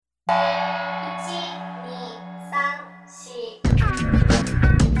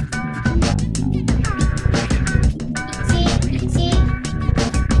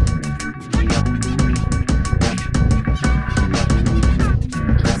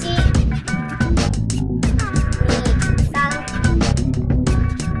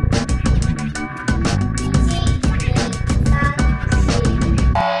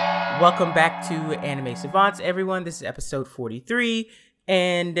Welcome back to Anime Savants, everyone. This is episode 43,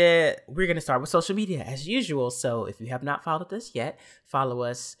 and we're going to start with social media as usual. So if you have not followed us yet, follow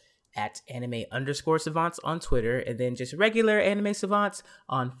us at anime_savants on Twitter, and then just regular Anime Savants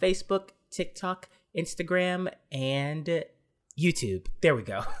on Facebook, TikTok, Instagram, and YouTube. There we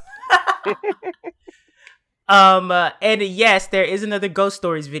go. And yes, there is another Ghost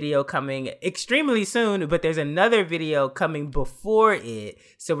Stories video coming extremely soon, but there's another video coming before it.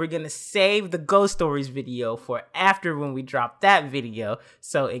 So we're going to save the Ghost Stories video for after when we drop that video.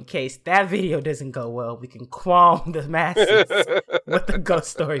 So in case that video doesn't go well, we can qualm the masses with the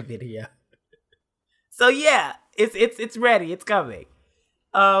Ghost Story video. So yeah, it's ready. It's coming.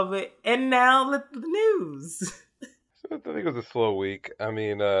 And now the news. I think it was a slow week. I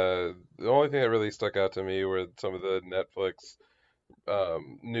mean, the only thing that really stuck out to me were some of the Netflix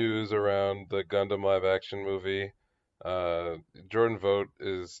news around the Gundam live action movie. Jordan Vogt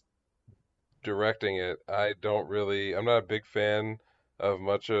is directing it. I'm not a big fan of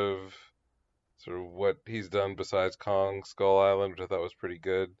much of sort of what he's done besides Kong Skull Island, which I thought was pretty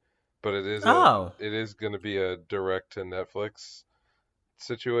good. But it is going to be a direct to Netflix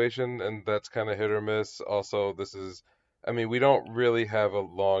situation, and that's kind of hit or miss. Also, we don't really have a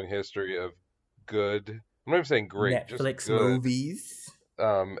long history of good, I'm not even saying great, Netflix just good, movies.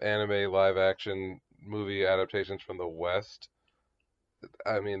 Anime live action movie adaptations from the West.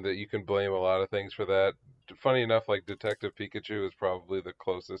 I mean, that you can blame a lot of things for that. Funny enough, like Detective Pikachu is probably the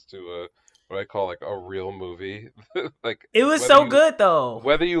closest to what I call like a real movie. Like it was so good though.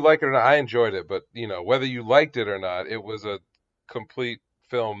 Whether you like it or not, I enjoyed it, but whether you liked it or not, it was a complete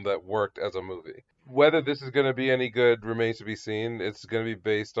film that worked as a movie. Whether this is going to be any good remains to be seen. It's going to be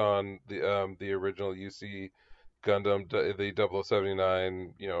based on the original UC Gundam, the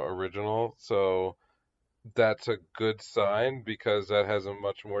 0079, original. So that's a good sign because that has a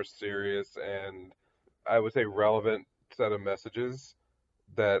much more serious and I would say relevant set of messages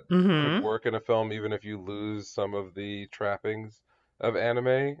that could work in a film, even if you lose some of the trappings of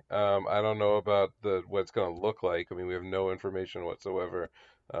anime. I don't know about what it's going to look like. I mean, we have no information whatsoever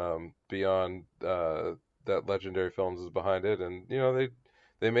beyond that Legendary Films is behind it, and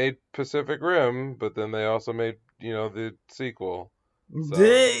they made Pacific Rim, but then they also made the sequel.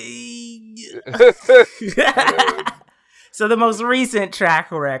 So the most recent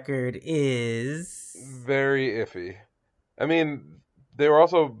track record is very iffy. I mean, they were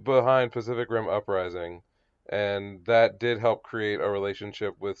also behind Pacific Rim Uprising, and that did help create a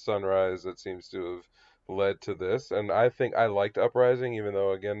relationship with Sunrise that seems to have led to this. And I think I liked Uprising, even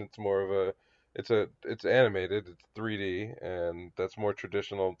though again it's more of it's animated, it's 3D, and that's more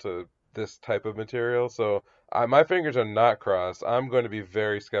traditional to this type of material. So my fingers are not crossed. I'm going to be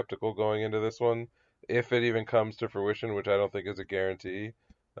very skeptical going into this one, if it even comes to fruition, which I don't think is a guarantee,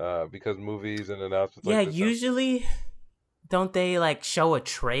 because movies and announcements. Yeah, like this usually. Don't they like show a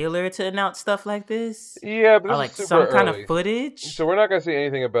trailer to announce stuff like this? Yeah, but this or like is super some kind early. of footage. So we're not going to see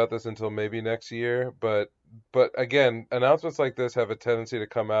anything about this until maybe next year. But again, announcements like this have a tendency to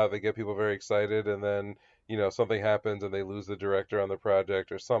come out. They get people very excited, and then something happens and they lose the director on the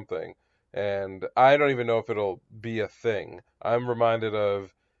project or something. And I don't even know if it'll be a thing. I'm reminded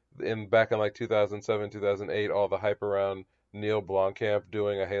of back in like 2007, 2008, all the hype around Neil Blomkamp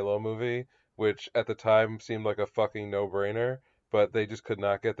doing a Halo movie, which at the time seemed like a fucking no-brainer, but they just could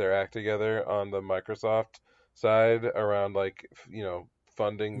not get their act together on the Microsoft side around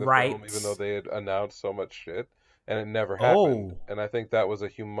funding the film, even though they had announced so much shit, and it never happened. And I think that was a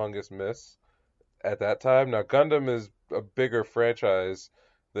humongous miss at that time. Now, Gundam is a bigger franchise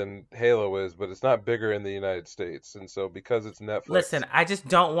than Halo is, but it's not bigger in the United States, and so because it's Netflix... Listen, I just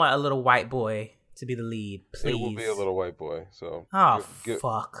don't want a little white boy to be the lead, please. It will be a little white boy, so...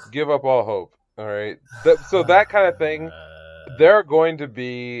 fuck. Give up all hope, alright? So that kind of thing, there are going to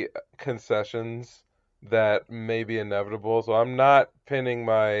be concessions that may be inevitable, so I'm not pinning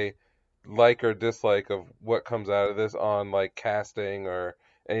my like or dislike of what comes out of this on, like, casting or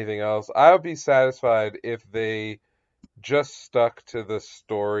anything else. I would be satisfied if they just stuck to the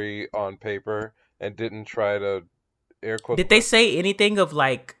story on paper and didn't try to air quote... Did they say anything of,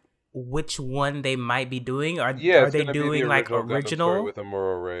 like, which one they might be doing? Are they doing like original with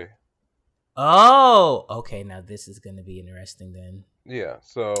Amuro Ray? Oh, okay. Now this is going to be interesting then. Yeah.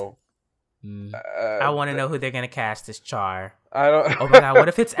 So I want to know who they're going to cast as Char. I don't. Oh my god! What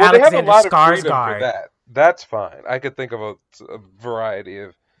if it's Alexander Skarsgård? That's fine. I could think of a variety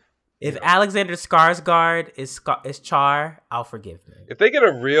of. If Alexander Skarsgård is Char, I'll forgive them. If they get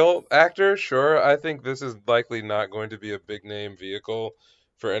a real actor, sure. I think this is likely not going to be a big name vehicle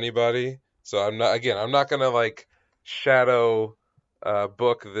for anybody. So I'm not gonna like shadow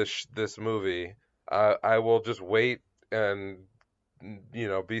book this movie, I will just wait and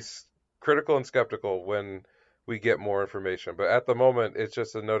be critical and skeptical when we get more information. But at the moment, it's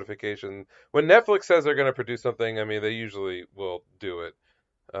just a notification. When Netflix says they're going to produce something, I mean, they usually will do it.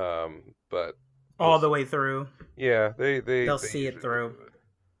 But all the way through. Yeah, they'll they see it through.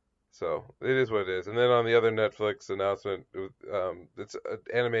 So it is what it is. And then on the other Netflix announcement, it's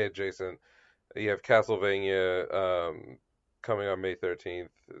anime adjacent. You have Castlevania coming on May 13th.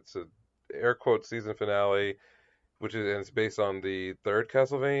 It's a air quote season finale, and it's based on the third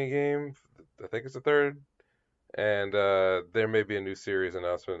Castlevania game. I think it's the third. And there may be a new series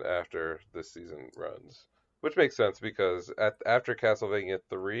announcement after this season runs, which makes sense because after Castlevania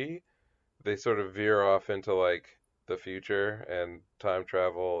 3, they sort of veer off into like the future and time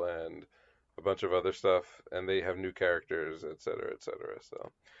travel and a bunch of other stuff, and they have new characters, etc., etc.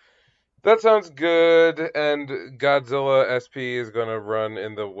 So that sounds good. And Godzilla SP is going to run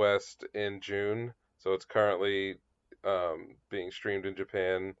in the West in June, so it's currently being streamed in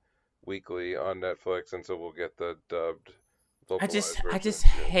Japan weekly on Netflix, and so we'll get the dubbed. I just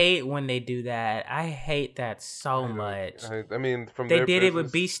hate when they do that. I hate that so much. I mean, they did it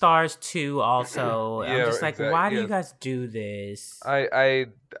with Beastars 2 also. Yeah, I'm just like, why do you guys do this? I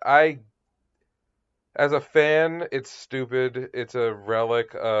as a fan, it's stupid. It's a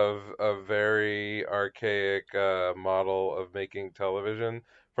relic of a very archaic model of making television.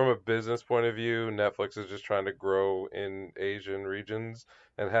 From a business point of view, Netflix is just trying to grow in Asian regions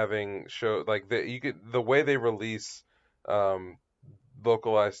and having show like the way they release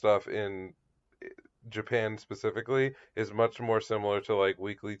localized stuff in Japan specifically is much more similar to like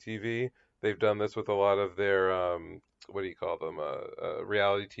weekly TV. They've done this with a lot of their what do you call them,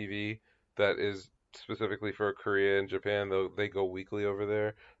 reality TV that is specifically for Korea and Japan. They go weekly over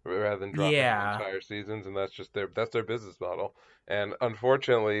there rather than dropping entire seasons, and that's just their business model. And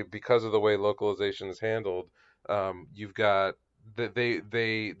unfortunately, because of the way localization is handled, you've got they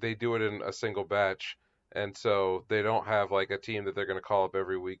do it in a single batch. And so they don't have like a team that they're going to call up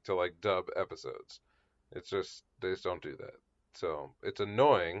every week to like dub episodes. It's just, they just don't do that. So it's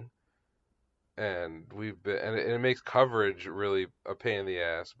annoying. And it makes coverage really a pain in the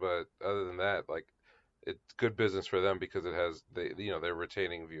ass. But other than that, like, it's good business for them because they're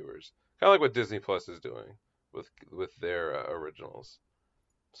retaining viewers. Kind of like what Disney Plus is doing with their originals.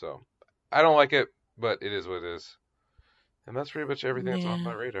 So I don't like it, but it is what it is. And that's pretty much everything that's on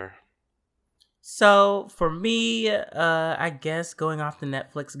my radar. So for me, I guess going off the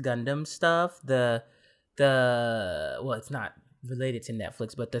Netflix Gundam stuff, well, it's not related to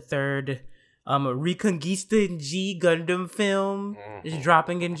Netflix, but the third Reconquista G Gundam film is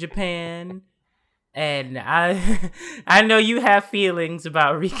dropping in Japan, and I know you have feelings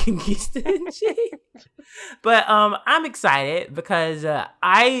about Reconquista G, but I'm excited because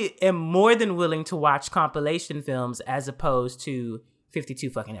I am more than willing to watch compilation films as opposed to 52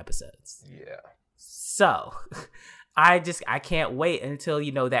 fucking episodes. Yeah. So I can't wait until,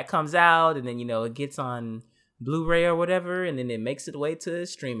 that comes out and then, it gets on Blu-ray or whatever, and then it makes its way to a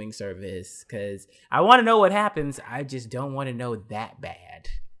streaming service because I want to know what happens. I just don't want to know that bad.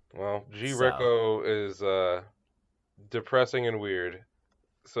 Well, G-Reco is depressing and weird.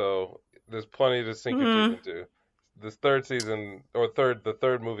 So there's plenty to sink your teeth into. This third season, the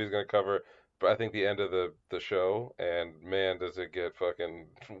third movie is going to cover, I think, the end of the show, and man, does it get fucking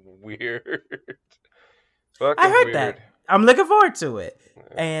weird. I heard that. I'm looking forward to it. Yeah.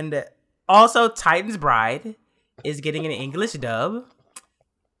 And also, Titan's Bride is getting an English dub.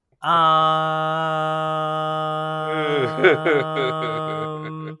 I'm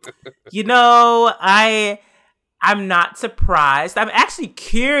not surprised. I'm actually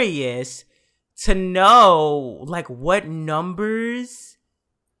curious to know, like, what numbers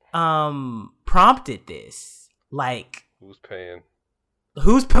prompted this. Like, who's paying?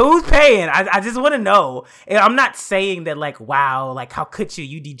 Who's paying? I just want to know. And I'm not saying that, like, wow, like, how could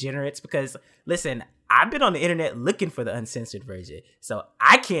you degenerates? Because, listen, I've been on the internet looking for the uncensored version. So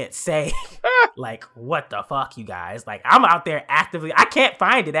I can't say, like, what the fuck, you guys. Like, I'm out there actively. I can't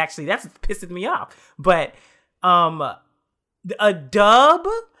find it, actually. That's pissing me off. But a dub,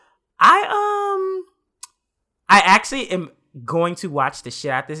 I actually am going to watch the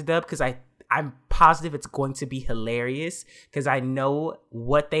shit out of this dub because I'm positive it's going to be hilarious because I know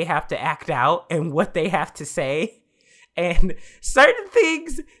what they have to act out and what they have to say. And certain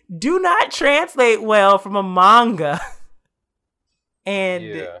things do not translate well from a manga. And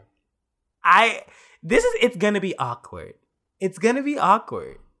it's going to be awkward. It's going to be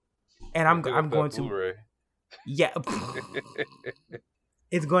awkward. And I'm going to... Blu-ray. Yeah.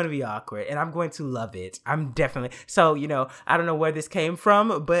 It's going to be awkward, and I'm going to love it. I'm definitely so. I don't know where this came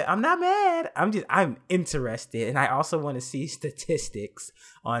from, but I'm not mad. I'm interested, and I also want to see statistics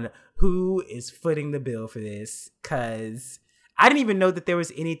on who is footing the bill for this, because I didn't even know that there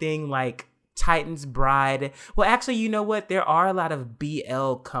was anything like Titan's Bride. Well, actually, you know what? There are a lot of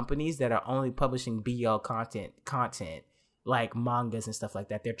BL companies that are only publishing BL content like mangas and stuff like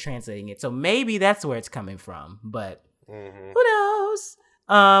that. They're translating it, so maybe that's where it's coming from. But who knows?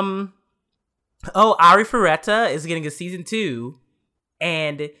 Ari Ferretta is getting a season 2,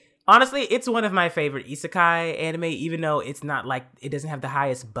 and honestly, it's one of my favorite isekai anime, even though it's not like, it doesn't have the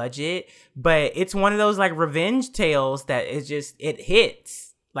highest budget, but it's one of those like revenge tales that is just, it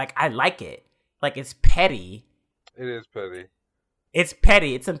hits. Like, I like it. Like, it's petty. It is petty. It's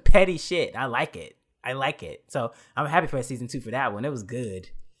petty. It's some petty shit. I like it. So I'm happy for season 2 for that one. It was good.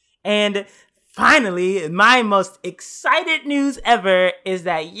 And finally, my most excited news ever is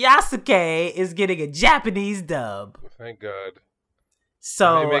that Yasuke is getting a Japanese dub. Thank God.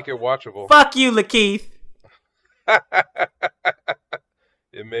 So it may make it watchable. Fuck you, Lakeith.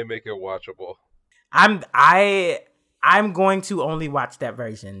 It may make it watchable. I'm going to only watch that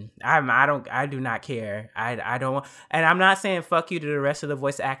version. I do not care. I don't, and I'm not saying fuck you to the rest of the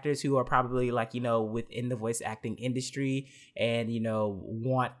voice actors who are probably like, within the voice acting industry and,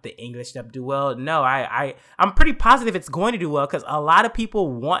 want the English dub to do well. No, I'm pretty positive it's going to do well, because a lot of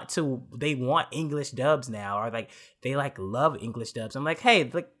people want English dubs now, or like, they like love English dubs. I'm like, hey,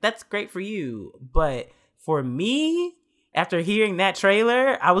 like, that's great for you. But for me, after hearing that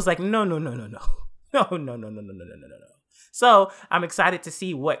trailer, I was like, no. No. So I'm excited to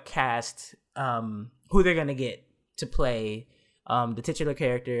see what cast, who they're gonna get to play the titular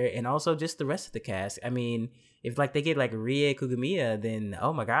character, and also just the rest of the cast. I mean, if like they get like Rie Kugamiya, then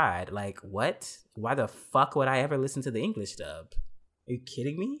oh my God, like what? Why the fuck would I ever listen to the English dub? Are you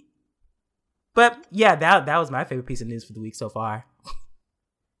kidding me? But yeah, that was my favorite piece of news for the week so far,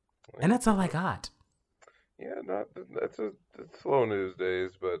 and that's all I got. Yeah, that's slow news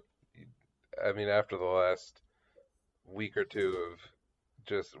days, but I mean, after the last week or two of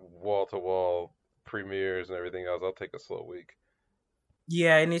just wall-to-wall premieres and everything else, I'll take a slow week.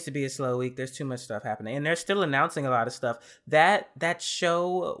 Yeah, it needs to be a slow week. There's too much stuff happening, and they're still announcing a lot of stuff. That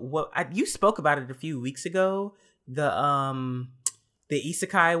show, you spoke about it a few weeks ago. The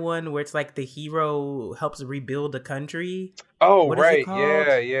isekai one where it's like the hero helps rebuild a country. Oh, what right,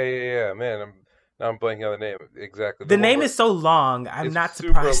 yeah. Man, I'm blanking on the name exactly. The name is so long. I'm not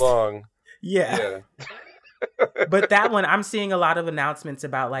surprised. Super long. Yeah. But that one, I'm seeing a lot of announcements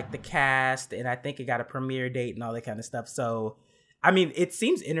about like the cast, and I think it got a premiere date and all that kind of stuff. So, I mean, it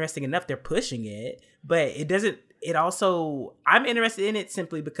seems interesting enough. They're pushing it, but it doesn't. It also, I'm interested in it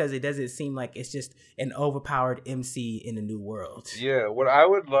simply because it doesn't seem like it's just an overpowered MC in a new world. Yeah, what I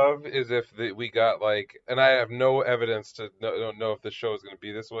would love is if we got like, and I have no evidence to don't know if the show is going to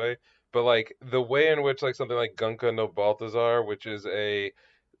be this way, but like the way in which like something like Gunka no Balthazar, which is a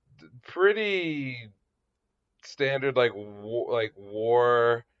pretty standard like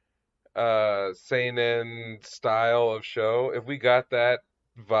war seinen style of show, if we got that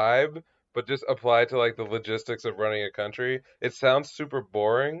vibe but just applied to like the logistics of running a country, it sounds super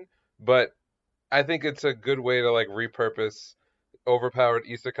boring, but I think it's a good way to like repurpose overpowered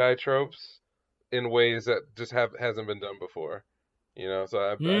isekai tropes in ways that just hasn't been done before. So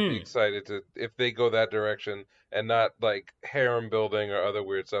I'd be excited to, if they go that direction and not like harem building or other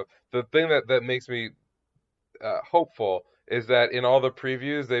weird stuff. The thing that makes me hopeful is that in all the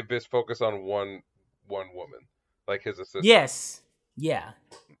previews they've just focused on one woman, like his assistant. Yes. Yeah.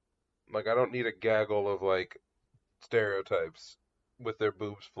 Like, I don't need a gaggle of like stereotypes with their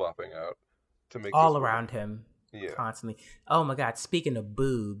boobs flopping out to make all around him. Yeah. Constantly. Oh my God. Speaking of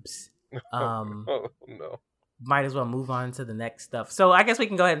boobs, oh no. Might as well move on to the next stuff. So I guess we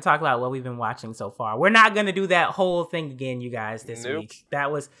can go ahead and talk about what we've been watching so far. We're not going to do that whole thing again, you guys, this week.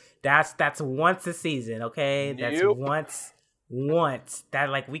 That's once a season, okay? That's once.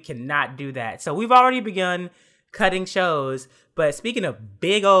 That, like, we cannot do that. So we've already begun cutting shows, but speaking of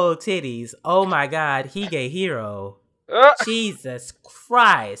big old titties, oh my God, Higehiro. Jesus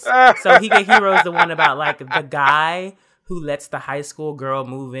Christ. So Higehiro is the one about, like, the guy who lets the high school girl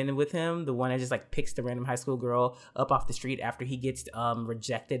move in with him, the one that just like picks the random high school girl up off the street after he gets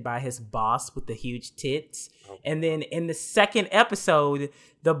rejected by his boss with the huge tits. And then in the second episode,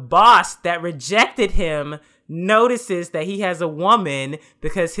 the boss that rejected him notices that he has a woman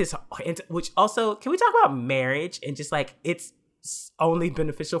because which also, can we talk about marriage and just like it's only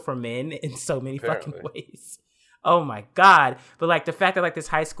beneficial for men in so many fucking ways. Oh my God. But like the fact that like this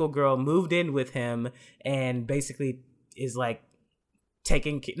high school girl moved in with him and basically is like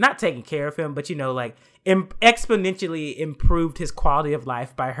not taking care of him, but like exponentially improved his quality of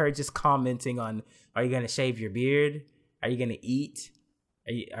life by her just commenting on, are you gonna shave your beard? Are you gonna eat?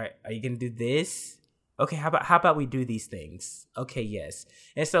 Are you gonna do this? Okay, how about we do these things? Okay, yes.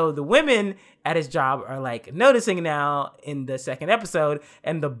 And so the women at his job are like noticing now in the second episode,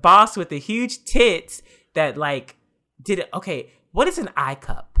 and the boss with the huge tits that like did it. Okay, what is an eye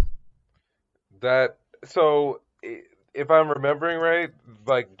cup? If I'm remembering right,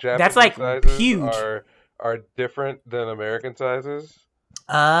 like Japanese That's like sizes huge. are different than American sizes.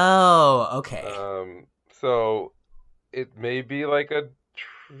 Oh, okay. So it may be like a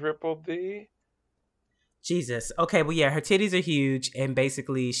triple D. Jesus. Okay, well, yeah, her titties are huge, and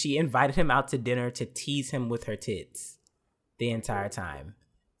basically she invited him out to dinner to tease him with her tits the entire time.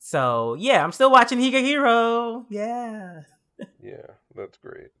 So, yeah, I'm still watching Higehiro. Yeah. Yeah, that's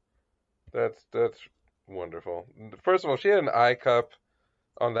great. That's wonderful. First of all, she had an eye cup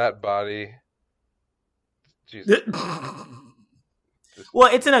on that body. Jesus.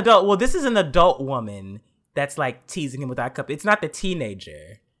 Well, it's an adult. Well, this is an adult woman that's like teasing him with eye cup. It's not the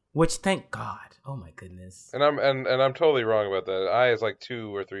teenager, which thank God. Oh my goodness. And I'm totally wrong about that. Eye is like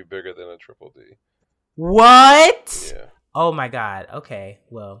 2 or 3 bigger than a triple D. What? Yeah. Oh my God. Okay.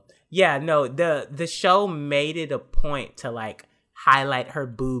 Well, yeah, no, the show made it a point to like highlight her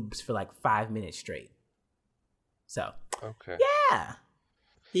boobs for like 5 minutes straight. So, okay. Yeah.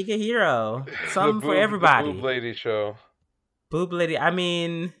 Higehiro. Something for everybody. The boob lady show. Boob lady. I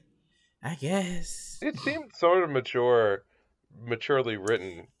mean, I guess. It seemed sort of maturely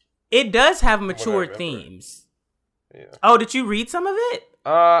written. It does have mature themes. Yeah. Oh, did you read some of it?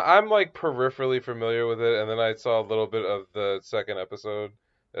 I'm like peripherally familiar with it, and then I saw a little bit of the second episode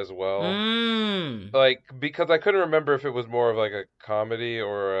as well. Like, because I couldn't remember if it was more of like a comedy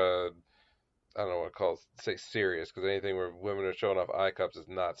or I don't know what say serious, because anything where women are showing off eye cups is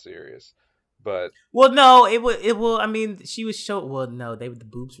not serious. But well, no, it will. I mean, she was showing. Well, no, the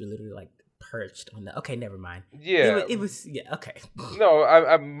boobs were literally like perched on the. Okay, never mind. Yeah, it was. Yeah, okay. No,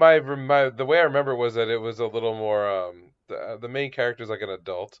 the way I remember was that it was a little more. The main character is like an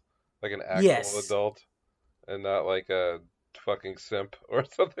adult, like an actual adult, and not like a fucking simp or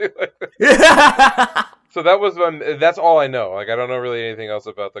something like that. So that was that's all I know. Like, I don't know really anything else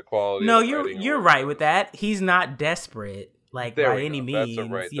about the quality. No, you're right with that. He's not desperate, like, by any means. That's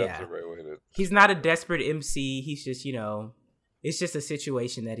the right way to. He's not a desperate MC. He's just, it's just a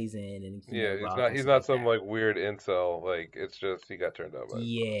situation that he's in, and he's not some like weird incel. Like, it's just he got turned out by.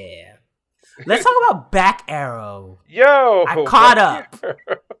 Yeah. Let's talk about Back Arrow. Yo, I caught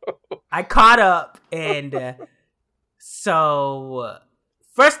up, and so.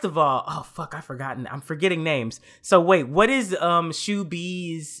 First of all, oh fuck, I'm forgetting names. So wait, what is Shu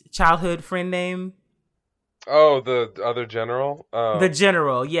B's childhood friend name? Oh, the other general? The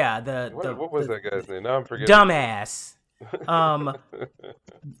general, yeah. What was that guy's name? Now I'm forgetting. Dumbass.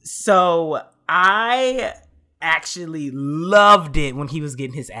 So I actually loved it when he was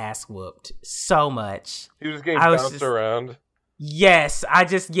getting his ass whooped so much. He was getting bounced around. Yes, when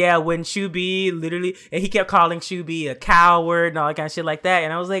Shubi literally, and he kept calling Shubi a coward and all that kind of shit like that,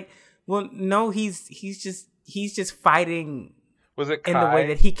 and I was like, well, no, he's just fighting. Was it Kai? In the way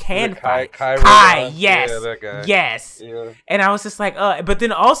that he can fight? Kai, yes, yeah, that guy. Yes. Yeah. And I was just like, but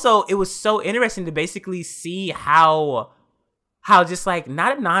then also it was so interesting to basically see how just like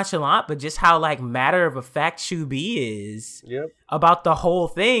not nonchalant, but just how like matter of fact Shubi is about the whole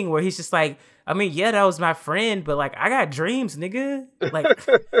thing, where he's just like, I mean, yeah, that was my friend, but like I got dreams, nigga. Like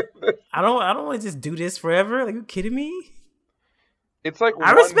I don't want to just do this forever. Like, you kidding me? It's like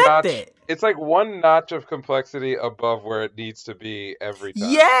I respect it. It's like one notch of complexity above where it needs to be every time.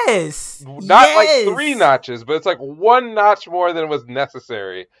 Yes. Not like 3 notches, but it's like 1 notch more than was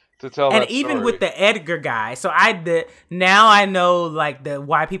necessary to tell and that even story. with the Edgar guy, so now I know like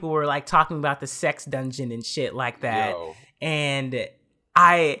why people were like talking about the sex dungeon and shit like that. And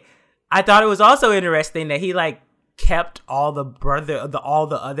I thought it was also interesting that he like kept all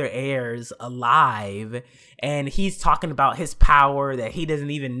the other heirs alive, and he's talking about his power, that he doesn't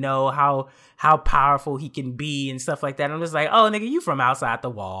even know how powerful he can be and stuff like that. And I'm just like, oh nigga, you from outside the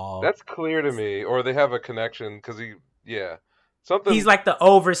wall. That's clear to me. Or they have a connection because something. He's like the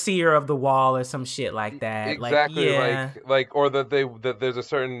overseer of the wall or some shit like that. Exactly. Like or that there's a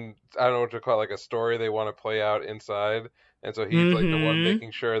certain, I don't know what to call it, like a story they want to play out inside. And so he's like the one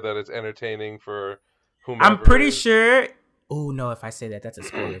making sure that it's entertaining for whomever. I'm pretty sure. Oh no, if I say that, that's a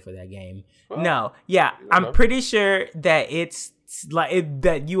spoiler for that game. Well, no, yeah, I'm pretty sure that it's like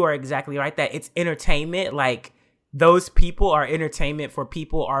that you are exactly right. That it's entertainment. Like those people are entertainment for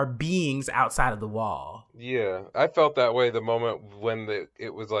people, are beings outside of the wall. Yeah, I felt that way the moment when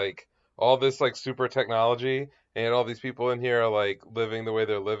it was like all this like super technology and all these people in here are like living the way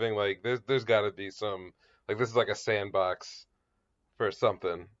they're living. Like there's got to be some like this is like a sandbox for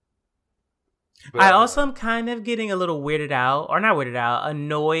something. But I I don't also know. am kind of getting a little weirded out, or not weirded out,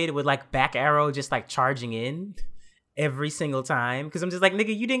 annoyed with like Back Arrow just like charging in every single time. Because I'm just like,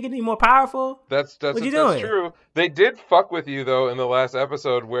 nigga, you didn't get any more powerful? What you That's doing? true. They did fuck with you though in the last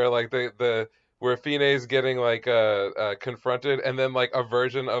episode where like the where Fine's getting like confronted and then like a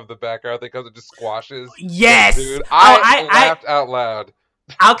version of the background that comes and just squashes the Yes. dude. Oh, I laughed out loud.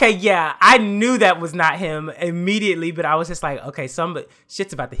 okay, yeah, I knew that was not him immediately, but I was just like, okay, some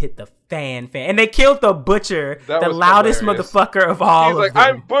shit's about to hit the fan, and they killed the butcher, That the was loudest hilarious. motherfucker of He's all like, of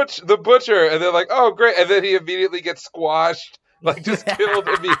I'm them. Butch the Butcher, and they're like, oh great, and then he immediately gets squashed, like just killed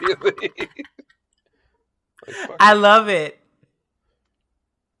immediately. Like I fucking. love it.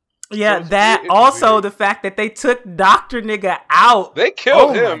 So Yeah, that it was also weird. the fact that they took Doctor Nigga out. They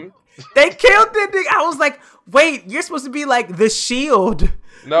killed Oh my, him. they killed the nigga. I was like, wait, you're supposed to be like the Shield,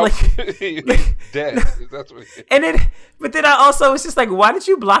 No, like, he's dead. That's what he is. and then, but then I also was just like, why did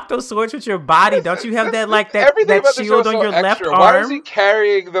you block those swords with your body? Don't you have that like Everything that about the show shield is on so your left extra. Why is he arm?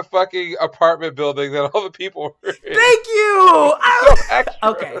 carrying the fucking apartment building that all the people were in? Thank you. So extra.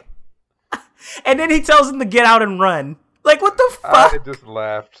 Okay. And then he tells him to get out and run. Like, what the I fuck? just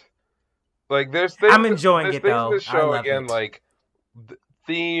laughed. Like I'm enjoying it there's things in though. this I show love again it. like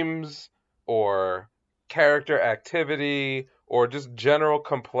themes or character activity or just general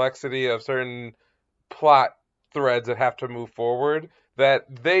complexity of certain plot threads that have to move forward that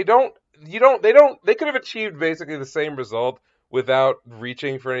they could have achieved basically the same result without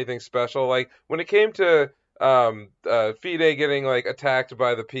reaching for anything special. Like when it came to Fide getting like attacked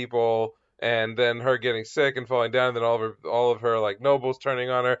by the people and then her getting sick and falling down and then all of her like nobles turning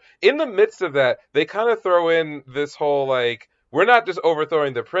on her. In the midst of that, they kind of throw in this whole like we're not just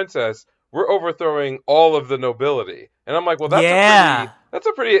overthrowing the princess, we're overthrowing all of the nobility. And I'm like, well, Yeah. that's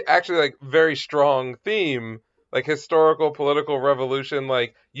a pretty actually like very strong theme, like historical political revolution.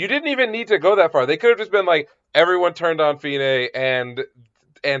 Like you didn't even need to go that far. They could have just been like everyone turned on Fine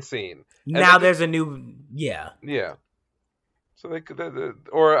and scene, and Now then just there's a new. Yeah. yeah. So they could,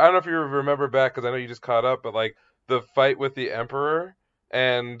 or I don't know if you remember back because I know you just caught up, but like the fight with the emperor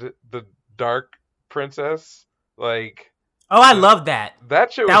and the dark princess, like Oh, I love that.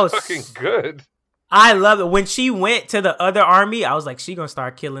 that shit That was fucking was. good. I love it. When she went to the other army, I was like, she gonna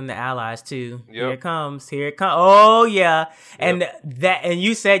start killing the allies too. Here Yep. it comes. Here it comes. Oh yeah. Yep. And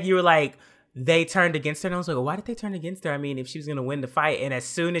you said you were like, they turned against her. And I was like, why did they turn against her? I mean, if she was gonna win the fight. And as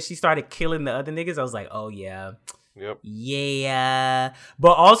soon as she started killing the other niggas, I was like, oh yeah. Yep. Yeah.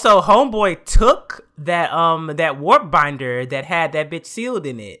 But also homeboy took that warp binder that had that bitch sealed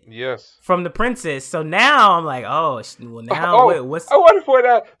in it Yes. from the princess. So now I'm like, oh, well now Oh, what's I want to point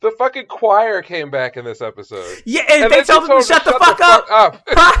out the fucking choir came back in this episode, yeah, and and they then she told him to shut the fuck up. up.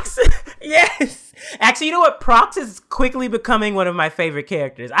 Prox, yes. Actually, you know what? Prox is quickly becoming one of my favorite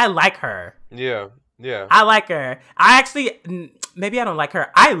characters. I like her. Yeah. Yeah. I like her. I actually, maybe I don't like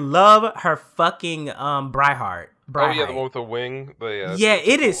her. I love her fucking Bryhart. Oh yeah, the one with the wing. But yeah, Yeah, that's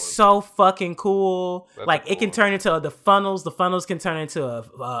a it cool is one. so fucking cool. That's a Like cool it can one. turn into the funnels. The funnels can turn into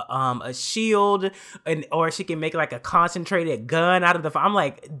a shield, and or she can make like a concentrated gun out of the. I'm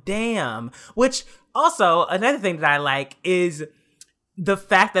like, damn. Which also another thing that I like is the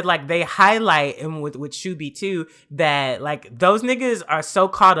fact that like they highlight and with Shubi too that like those niggas are so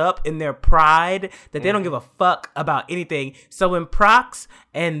caught up in their pride that they don't give a fuck about anything. So when Prox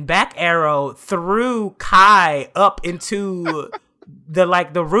and Back Arrow threw Kai up into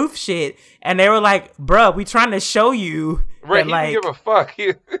the roof shit and they were like, bruh, we trying to show you Right, that he like didn't give a fuck. he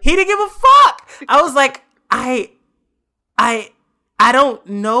didn't give a fuck. I was like, I don't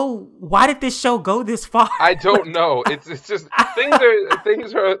know, why did this show go this far? I don't know. It's just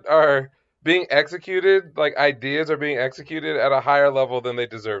things are being executed, like ideas are being executed at a higher level than they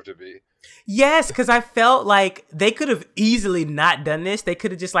deserve to be. Yes, because I felt like they could have easily not done this. They could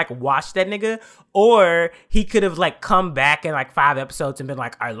have just like watched that nigga, or he could have like come back in like 5 episodes and been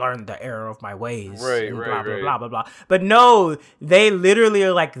like, I learned the error of my ways. Right, and right, blah, blah, right. blah, blah, blah. But no, they literally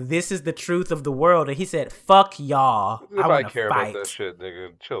are like, this is the truth of the world. And he said, fuck y'all. If I I want to care fight. about that shit,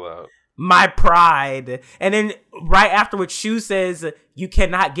 nigga, chill out. My pride. And then right afterwards, Shu says, you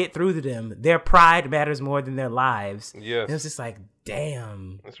cannot get through to them. Their pride matters more than their lives. Yes, And it was just like,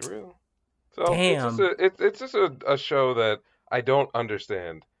 damn. it's real. So Damn. it's just a show that I don't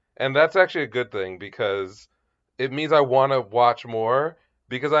understand, and that's actually a good thing because it means I want to watch more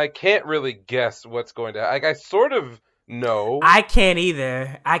because I can't really guess what's going to. Like I sort of No. I can't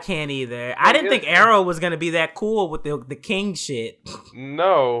either. I didn't think Arrow was gonna be that cool with the king shit.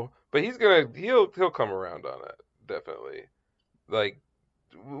 No, but he'll come around on it, definitely. Like,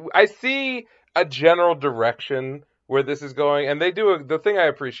 I see a general direction where this is going, and they do the thing I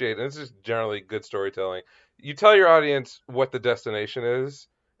appreciate, and this is generally good storytelling. You tell your audience what the destination is,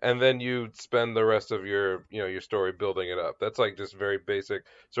 and then you spend the rest of your story building it up. That's like just very basic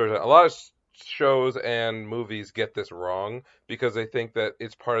storytelling. A lot of shows and movies get this wrong because they think that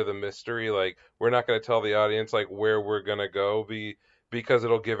it's part of the mystery. Like, we're not going to tell the audience like where we're gonna go because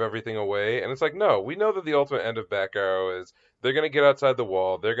it'll give everything away. And it's like, no, we know that the ultimate end of Back Arrow is they're going to get outside the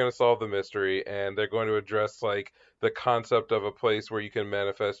wall, they're going to solve the mystery, and they're going to address like the concept of a place where you can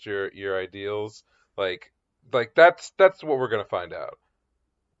manifest your ideals. Like that's what we're going to find out.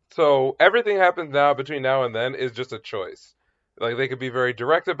 So everything happens now between now and then is just a choice. Like, they could be very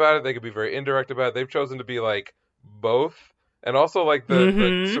direct about it, they could be very indirect about it. They've chosen to be like both. And also like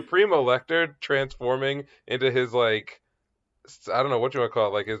the Supreme Elector transforming into his, like, I don't know what you want to call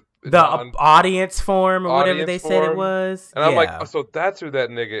it, like his audience form or whatever they said it was. And I'm like, oh, so that's who that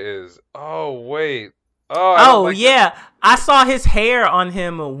nigga is. Oh wait. Oh yeah, I saw his hair on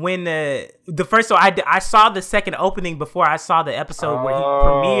him when the first. So I saw the second opening before I saw the episode where he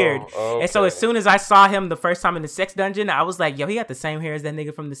premiered, okay. And so as soon as I saw him the first time in the sex dungeon, I was like, yo, he got the same hair as that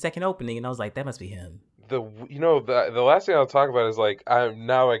nigga from the second opening, and I was like, that must be him. The last thing I'll talk about is like I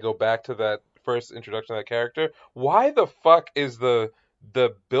go back to that first introduction of that character. Why the fuck is the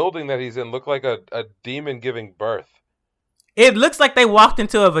building that he's in look like a demon giving birth? It looks like they walked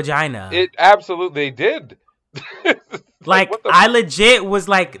into a vagina. It absolutely did. like I legit was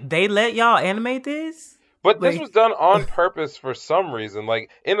like, they let y'all animate this? But this was done on purpose for some reason.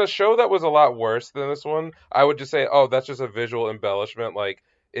 Like, in a show that was a lot worse than this one, I would just say, oh, that's just a visual embellishment. Like,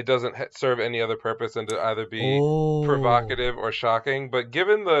 it doesn't serve any other purpose than to either be provocative or shocking. But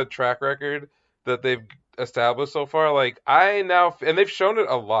given the track record that they've established so far, like, and they've shown it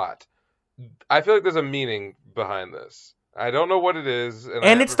a lot, I feel like there's a meaning behind this. I don't know what it is.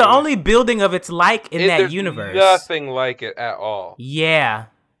 And it's the only building of its like in that universe. Nothing like it at all. Yeah.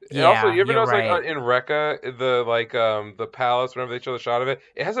 And also, you ever notice, like, in Rekka, the palace, whenever they show the shot of it,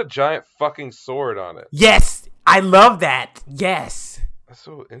 it has a giant fucking sword on it. Yes! I love that. Yes. That's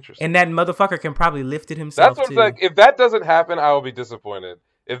so interesting. And that motherfucker can probably lift it himself, That's like, if that doesn't happen, I will be disappointed.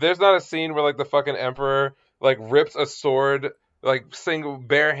 If there's not a scene where, like, the fucking Emperor, like, rips a sword, like,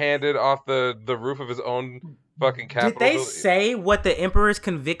 barehanded off the roof of his own fucking capital. Did they say what the Emperor's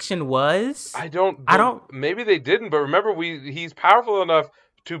conviction was? I don't. Maybe they didn't, but remember, he's powerful enough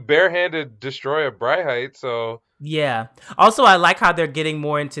to barehanded destroy a Brihite, so... Yeah. Also, I like how they're getting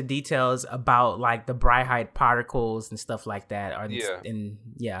more into details about, like, the Brihite particles and stuff like that.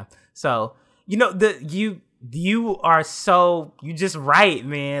 So, you are so... You just right,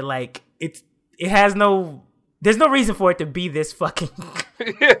 man. Like, there's no reason for it to be this fucking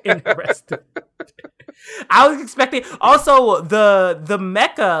interesting. I was expecting also the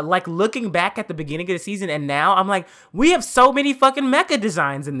mecha, like, looking back at the beginning of the season and now I'm like, we have so many fucking mecha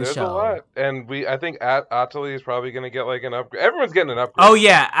designs in the show. There's a lot. And I think Atali is probably going to get like an upgrade. Everyone's getting an upgrade. Oh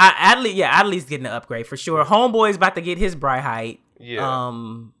yeah, Atali's getting an upgrade for sure. Homeboy's about to get his Brihite.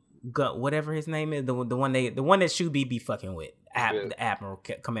 Yeah. Whatever his name is, the one that Shubi be fucking with. The Admiral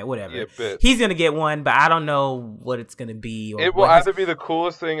Command, whatever. Yeah, he's gonna get one, but I don't know what it's gonna be. It will either be the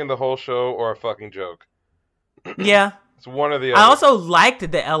coolest thing in the whole show or a fucking joke. Yeah, it's one or the other. I also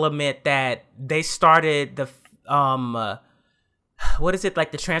liked the element that they started the what is it,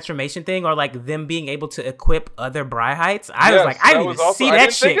 like the transformation thing, or like them being able to equip other Brihites. I was like, I didn't even see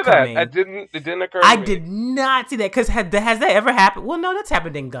that shit coming. It didn't occur to me. I did not see that, because has that ever happened? Well, no, that's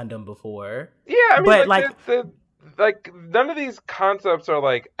happened in Gundam before. Yeah, I mean, but like none of these concepts are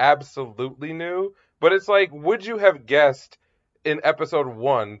like absolutely new, but it's like, would you have guessed in episode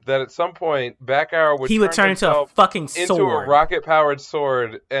 1 that at some point Back Arrow would turn into a fucking sword, into a rocket powered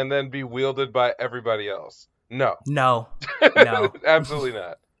sword, and then be wielded by everybody else? No, absolutely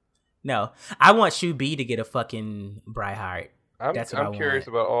not. No, I want Shu B to get a fucking Brihite. I'm curious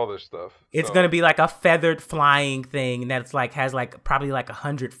about all this stuff. It's gonna be like a feathered flying thing that's like has like probably like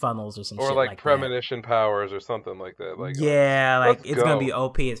 100 funnels or some shit like premonition powers or something like that. Like, yeah, like it's gonna be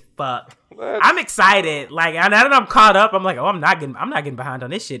OP as fuck. I'm excited. Like, now that I'm caught up, I'm like, oh, I'm not getting behind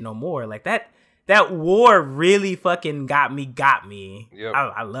on this shit no more. Like that war really fucking got me. Yep.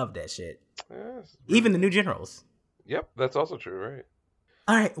 I love that shit. Yes, even the new generals. Yep, that's also true, right?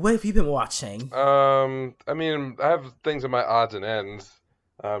 All right, what have you been watching? I mean, I have things in my odds and ends.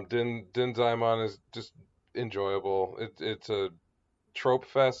 Din Daimon is just enjoyable. It's a trope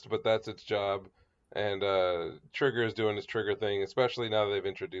fest, but that's its job. and Trigger is doing his Trigger thing, especially now that they've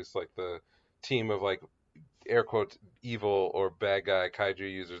introduced like the team of like air quotes evil or bad guy kaiju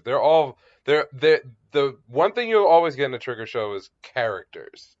users. They're the one thing you'll always get in a Trigger show is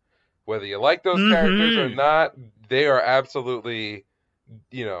characters. Whether you like those characters or Mm-hmm. not, they are absolutely,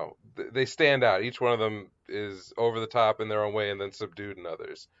 they stand out. Each one of them is over the top in their own way and then subdued in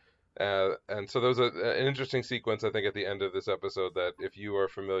others. And so there was an interesting sequence, I think, at the end of this episode that if you are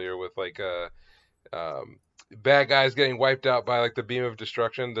familiar with like um, bad guys getting wiped out by like the beam of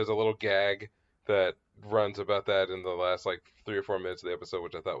destruction, there's a little gag that runs about that in the last like 3 or 4 minutes of the episode,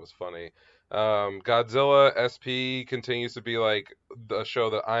 which I thought was funny. Godzilla SP continues to be like the show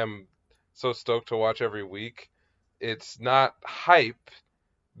that I'm so stoked to watch every week. It's not hype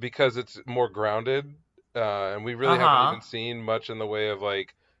because it's more grounded, and we really haven't Uh-huh. even seen much in the way of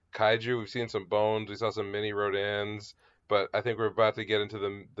like kaiju. We've seen some bones, we saw some mini Rodans, but I think we're about to get into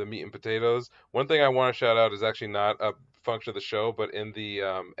the meat and potatoes. One thing I want to shout out is actually not a function of the show, but in the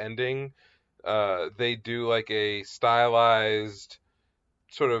ending, they do like a stylized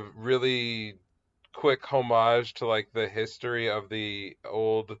sort of really quick homage to like the history of the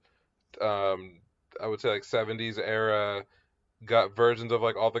old, um, I would say like 70s era got versions of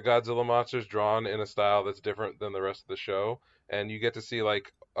like all the Godzilla monsters drawn in a style that's different than the rest of the show, and you get to see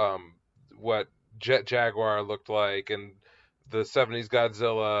like what Jet Jaguar looked like and the 70s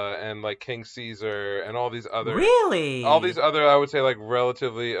Godzilla and like King Caesar and all these Really? other I would say like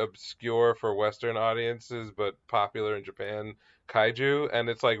relatively obscure for Western audiences but popular in Japan kaiju, and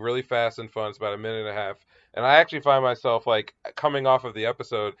it's like really fast and fun. It's about a minute and a half, and I actually find myself like coming off of the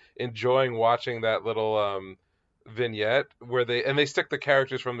episode enjoying watching that little vignette where they stick the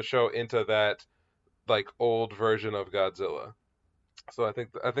characters from the show into that like old version of Godzilla. So I think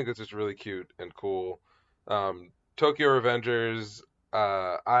it's just really cute and cool. Tokyo Revengers,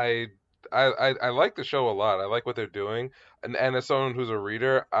 I like the show a lot. I like what they're doing, and as someone who's a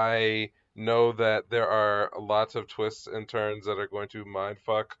reader, I know that there are lots of twists and turns that are going to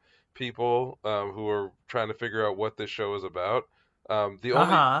mindfuck people who are trying to figure out what this show is about. The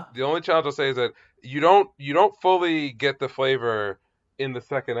only Uh-huh. the only challenge I'll say is that you don't fully get the flavor in the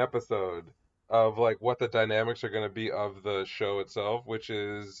second episode of like what the dynamics are going to be of the show itself, which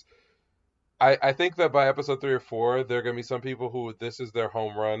is I think that by episode 3 or 4, there are going to be some people who this is their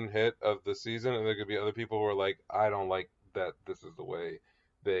home run hit of the season, and there are going to be other people who are like, I don't like that this is the way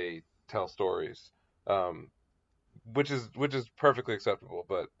they tell stories, um, which is perfectly acceptable.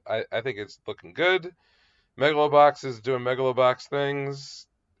 But I think it's looking good. Megalobox is doing Megalobox things.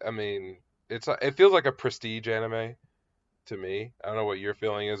 I mean, it feels like a prestige anime to me. I don't know what your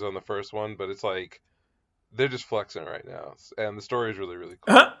feeling is on the first one, but it's like they're just flexing right now, and the story is really really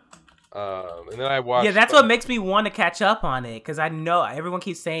cool. And then I Yeah, watched that's what makes me want to catch up on it because I know everyone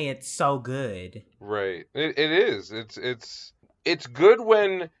keeps saying it's so good. right. It is. It's good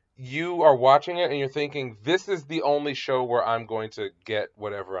when you are watching it and you're thinking this is the only show where I'm going to get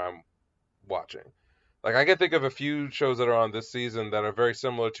whatever I'm watching. Like I can think of a few shows that are on this season that are very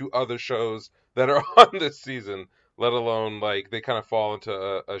similar to other shows that are on this season, let alone like they kind of fall into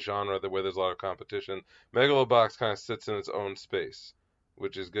a genre that where there's a lot of competition. Megalobox kind of sits in its own space,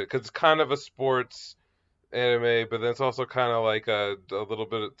 which is good because it's kind of a sports anime, but then it's also kind of like a little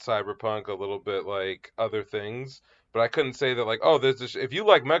bit of cyberpunk, a little bit like other things. But I couldn't say that like, oh, there's this. If you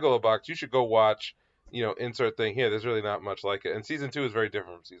like Megalobox, you should go watch, insert thing here. There's really not much like it, and season 2 is very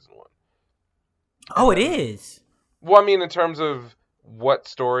different from season 1. And Oh, it is. well, I mean, in terms of what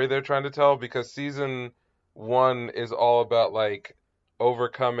story they're trying to tell, because season 1 is all about like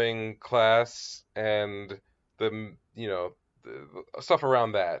overcoming class and the stuff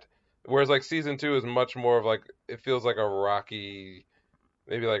around that. Whereas like season 2 is much more of like it feels like a Rocky,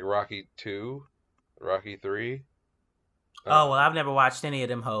 maybe like Rocky 2, Rocky 3. Oh well, Um, I've never watched any of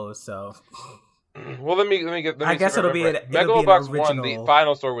them hoes, so well, let I me see if guess I remember right. it'll be an Megalobox 1, the original.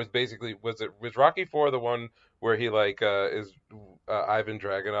 final story was basically was Rocky 4 the one where he like is Ivan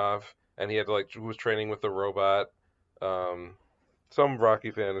Dragunov and he had to like was training with the robot. Um, some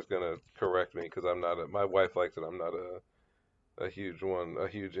Rocky fan is gonna correct me because I'm not my wife likes it. I'm not a huge one, a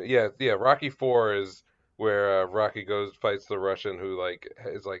huge yeah. Rocky 4 is where Rocky goes fights the Russian who like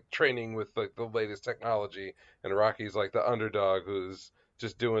is like training with like the latest technology, and Rocky's like the underdog who's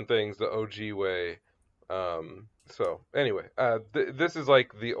just doing things the OG way. So anyway, this is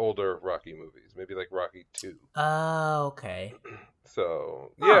like the older Rocky movies, maybe like Rocky 2. Oh, okay.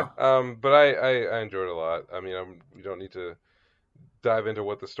 So yeah, Huh. but I enjoyed it a lot. I mean, we don't need to dive into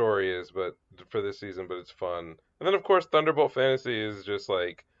what the story is, but for this season, but it's fun. And then of course Thunderbolt Fantasy is just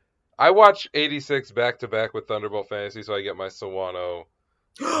like I watch 86 back to back with Thunderbolt Fantasy, so I get my Sawano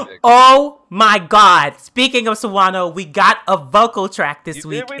Nick. Oh my god. Speaking of Sawano, we got a vocal track this You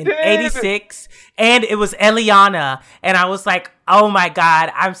week did, we in did. 86, and it was Eliana. And I was like, oh my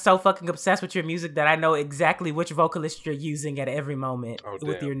god, I'm so fucking obsessed with your music that I know exactly which vocalist you're using at every moment Oh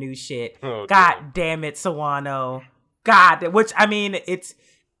with damn. your new shit. Oh God damn it, Sawano. God, which I mean,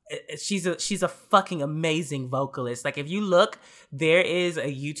 she's a fucking amazing vocalist. Like if you look, there is a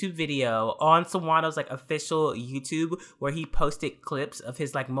YouTube video on Sawano's like official YouTube where he posted clips of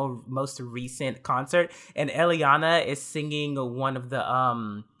his like most recent concert, and Eliana is singing one of the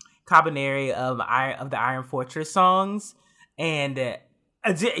Cabaneri of the Iron Fortress songs, and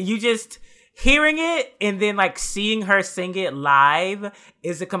you just hearing it and then like seeing her sing it live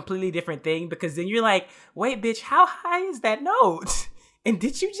is a completely different thing, because then you're like, wait bitch, how high is that note? And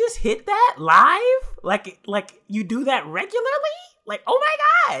did you just hit that live? Like you do that regularly? Like, oh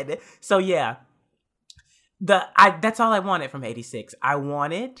my god. So yeah. That's all I wanted from 86. I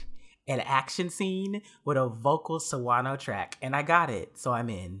wanted an action scene with a vocal Sawano track, and I got it. So I'm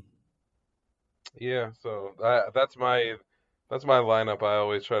in. Yeah, so that's my lineup. I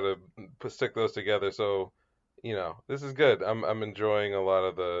always try to stick those together. So, this is good. I'm enjoying a lot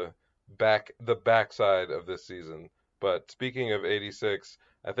of the backside of this season. But speaking of 86,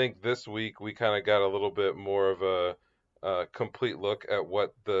 I think this week we kind of got a little bit more of a complete look at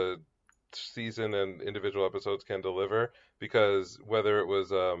what the season and individual episodes can deliver, because whether it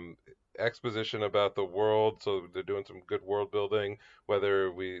was exposition about the world, so they're doing some good world building,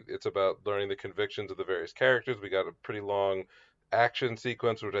 whether it's about learning the convictions of the various characters. We got a pretty long action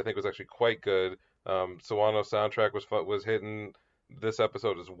sequence, which I think was actually quite good. Sawano soundtrack was hitting this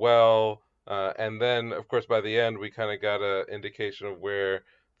episode as well. And then, of course, by the end, we kind of got an indication of where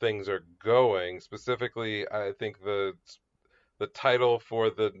things are going. Specifically, I think the title for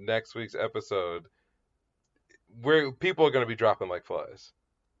the next week's episode, where people are going to be dropping like flies.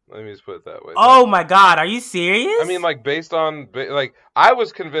 Let me just put it that way. Oh my god, are you serious? I mean, like based on like I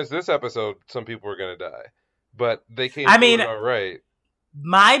was convinced this episode some people were going to die, but they came through it all right.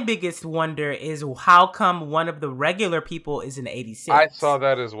 My biggest wonder is how come one of the regular people is in 86? I saw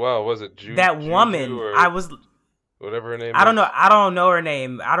that as well. Was it that woman? I was whatever her name. I don't know. I don't know her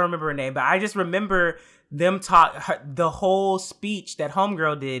name. I don't remember her name, but I just remember them the whole speech that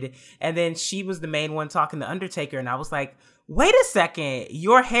Homegirl did, and then she was the main one talking to Undertaker, and I was like, wait a second,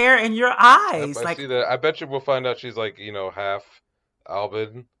 your hair and your eyes. I see that. I bet you we'll find out she's like, half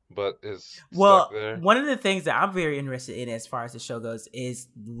Albin, but is stuck there. One of the things that I'm very interested in as far as the show goes is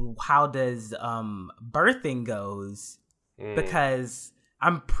how does birthing goes, because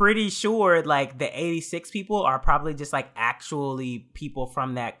I'm pretty sure like the 86 people are probably just like actually people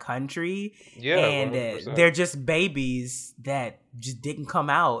from that country. Yeah, and they're just babies that just didn't come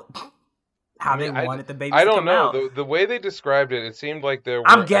out how they wanted the babies to come out. I don't know. The way they described it, it seemed like there were...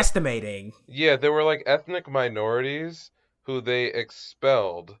 I'm guesstimating. Yeah, there were like ethnic minorities who they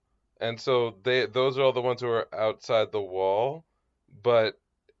expelled. And so those are all the ones who are outside the wall. But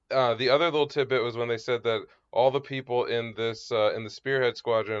the other little tidbit was when they said that all the people in this in the Spearhead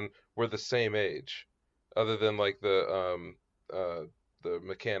Squadron were the same age, other than like the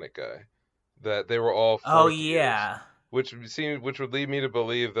mechanic guy. That they were all 4th years, which would lead me to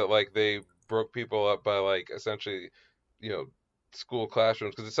believe that like they broke people up by like essentially, school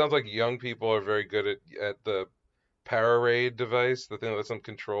classrooms, because it sounds like young people are very good at the Pararaid device, the thing that lets them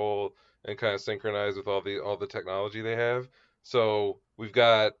control and kind of synchronize with all the technology they have. So we've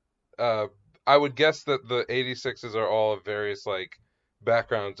got I would guess that the 86s are all of various like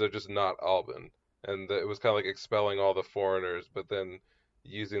backgrounds. They're just not Alban, and it was kind of like expelling all the foreigners, but then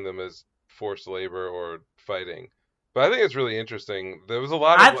using them as forced labor or fighting. But I think it's really interesting. There was a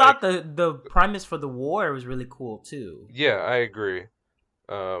lot of I thought the premise for the war was really cool too. Yeah, I agree.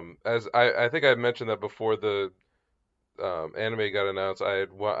 As I think I mentioned that before the anime got announced, I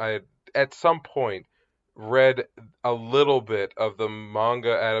had at some point read a little bit of the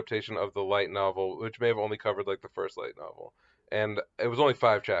manga adaptation of the light novel, which may have only covered like the first light novel, and it was only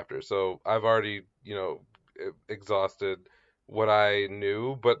 5 chapters, so I've already exhausted what I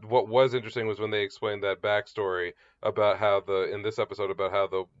knew. But what was interesting was when they explained that backstory about how in this episode about how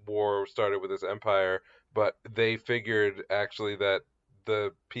the war started with this empire, but they figured actually that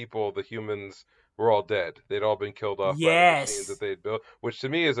the humans were all dead. They'd all been killed off by the machines that they'd built, which to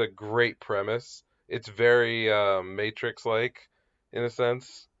me is a great premise. It's very Matrix-like in a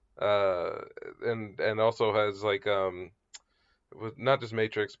sense, and also has like not just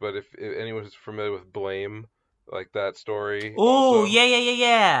Matrix, but if anyone who's familiar with Blame, like that story. Oh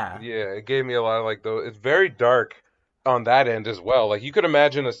yeah. Yeah, it gave me a lot of like it's very dark on that end as well. Like you could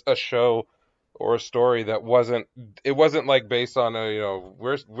imagine a show or a story that wasn't like based on a,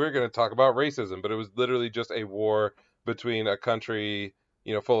 we're going to talk about racism, but it was literally just a war between a country,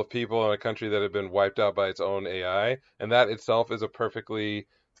 full of people, and a country that had been wiped out by its own AI, and that itself is a perfectly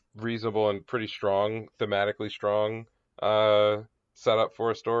reasonable and pretty strong, thematically strong setup for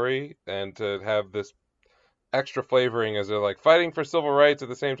a story. And to have this extra flavoring as they're like fighting for civil rights at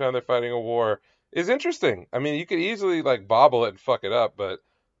the same time they're fighting a war is interesting. I mean, you could easily like bobble it and fuck it up, but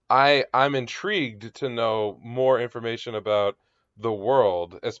I'm intrigued to know more information about the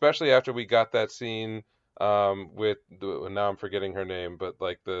world, especially after we got that scene with now I'm forgetting her name, but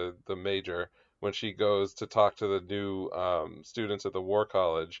like the major, when she goes to talk to the new students at the war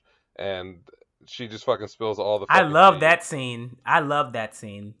college, and she just fucking spills all the I fucking love tea. that scene. I love that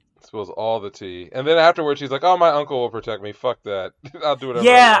scene. Spills all the tea. And then afterwards, she's like, oh, my uncle will protect me. Fuck that. I'll do whatever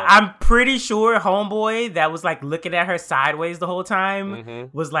I Yeah, want. I'm pretty sure homeboy that was like looking at her sideways the whole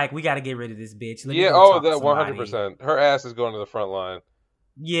time was like, we got to get rid of this bitch. Let me Yeah, go oh, talk to that somebody. 100%. Her ass is going to the front line.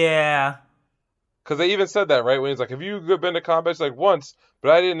 Yeah. Because they even said that, right? When he's like, have you been to combat? She's like, once,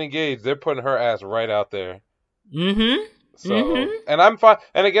 but I didn't engage. They're putting her ass right out there. So, and I'm fine.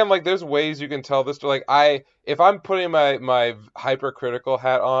 And again, like, there's ways you can tell this. Like, if I'm putting my hypercritical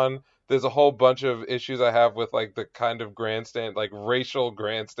hat on, there's a whole bunch of issues I have with like the kind of grandstand, like racial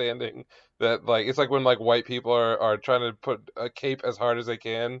grandstanding that like it's like when like white people are trying to put a cape as hard as they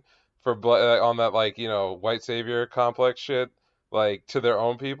can for on that like white savior complex shit like to their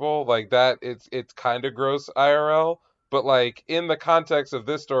own people like that. It's kind of gross IRL, but like in the context of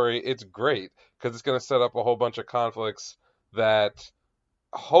this story, it's great because it's gonna set up a whole bunch of conflicts that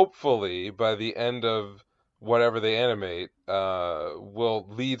hopefully by the end of whatever they animate will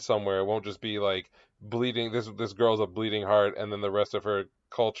lead somewhere. It won't just be like bleeding this girl's a bleeding heart and then the rest of her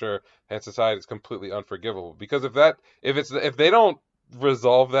culture and society is completely unforgivable. Because if they don't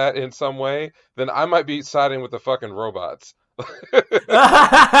resolve that in some way, then I might be siding with the fucking robots.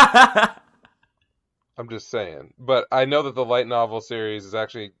 I'm just saying. But I know that the light novel series is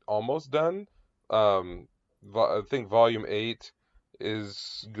actually almost done. I think volume 8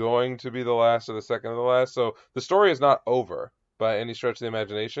 is going to be the last or the second of the last. So the story is not over by any stretch of the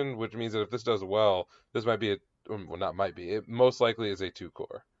imagination, which means that if this does well, this might be well, not might be. It most likely is a 2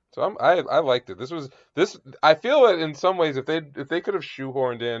 core. So I liked it. This I feel that in some ways if they could have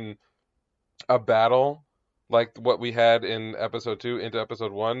shoehorned in a battle like what we had in episode 2 into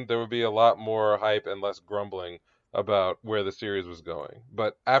episode 1, there would be a lot more hype and less grumbling about where the series was going.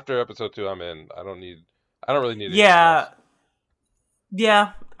 But after episode 2, I'm in. I don't really need anything else.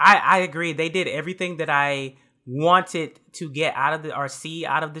 Yeah, I agree. They did everything that I wanted to get out of or see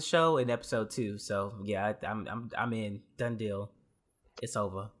out of the show in episode 2. So yeah, I'm in. Done deal. It's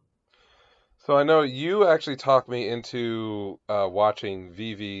over. So I know you actually talked me into watching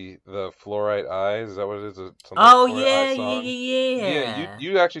Vivi the Fluorite Eyes. Is that what it is? Oh Fluorite yeah, Eye song? yeah.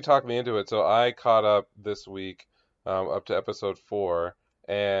 You actually talked me into it. So I caught up this week up to episode 4,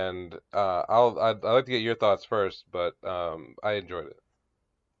 and I'd like to get your thoughts first, but I enjoyed it.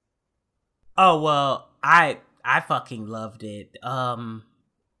 Oh well, I fucking loved it.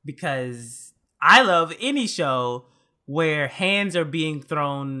 Because I love any show where hands are being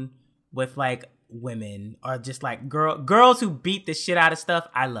thrown with like women or just like girls who beat the shit out of stuff.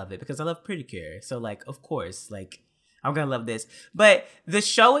 I love it because I love Pretty Cure. So like, of course, like I'm gonna love this. But the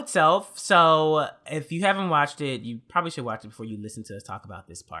show itself, so if you haven't watched it, you probably should watch it before you listen to us talk about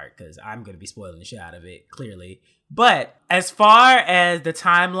this part because I'm gonna be spoiling the shit out of it, clearly. But as far as the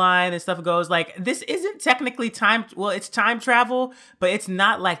timeline and stuff goes, like this isn't technically it's time travel, but it's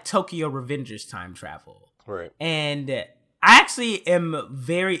not like Tokyo Revengers time travel. Right. And I actually am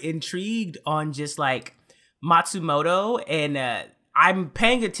very intrigued on just like Matsumoto, and I'm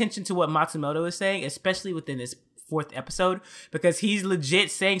paying attention to what Matsumoto is saying, especially within this 4th episode, because he's legit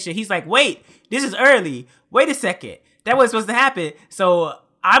saying shit. He's like, wait, this is early. Wait a second. That was supposed to happen. So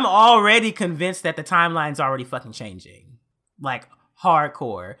I'm already convinced that the timeline's already fucking changing. Like,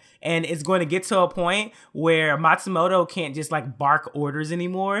 hardcore. And it's going to get to a point where Matsumoto can't just like bark orders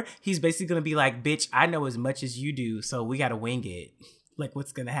anymore. He's basically going to be like, bitch, I know as much as you do, so we got to wing it. Like,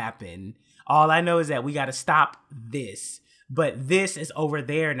 what's going to happen? All I know is that we got to stop this. But this is over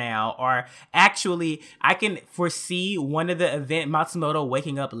there now. Or actually, I can foresee one of the event Matsumoto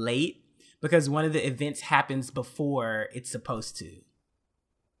waking up late because one of the events happens before it's supposed to.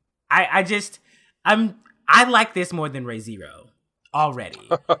 I like this more than Re:Zero. already.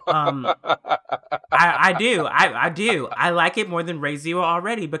 I do. I do. I like it more than Re:Zero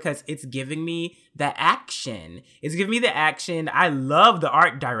already because it's giving me the action. It's giving me the action. I love the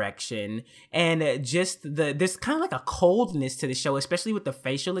art direction and just there's kind of like a coldness to the show, especially with the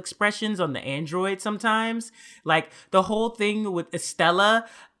facial expressions on the android sometimes. Like the whole thing with Estella,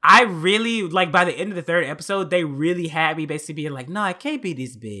 I really, like, by the end of the third episode, they really had me basically being like, no, I can't be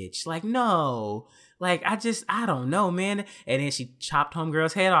this bitch. Like, no. Like, I don't know, man. And then she chopped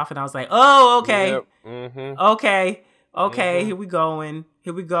homegirl's head off, and I was like, oh, okay. Yep. Mm-hmm. Okay. Okay, Mm-hmm. here we going.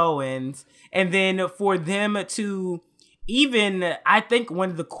 Here we going. And then for them to even, I think one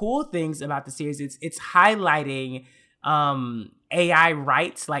of the cool things about the series is it's highlighting AI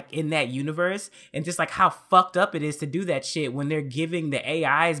rights like in that universe and just like how fucked up it is to do that shit when they're giving the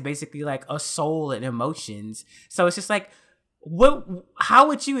AIs basically like a soul and emotions. So it's just like, how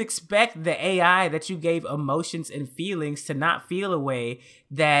would you expect the AI that you gave emotions and feelings to not feel a way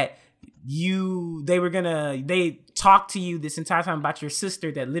that they talked to you this entire time about your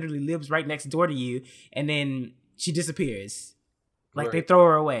sister that literally lives right next door to you, and then she disappears? Like, right. They throw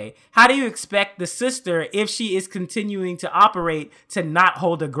her away. How do you expect the sister, if she is continuing to operate, to not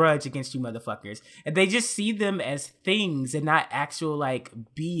hold a grudge against you motherfuckers? And they just see them as things and not actual, like,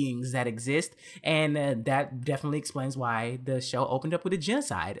 beings that exist. And that definitely explains why the show opened up with a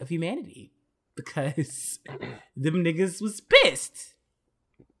genocide of humanity. Because them niggas was pissed.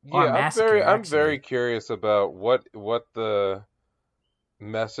 Yeah, I'm very curious about what the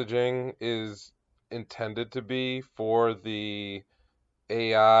messaging is intended to be for the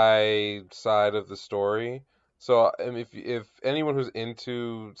AI side of the story. So, if anyone who's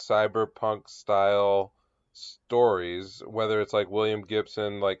into cyberpunk style stories, whether it's like William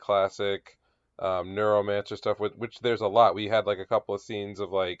Gibson, like classic Neuromancer stuff, which there's a lot. We had like a couple of scenes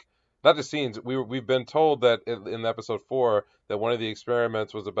of like, not just scenes. We've been told that in episode 4 that one of the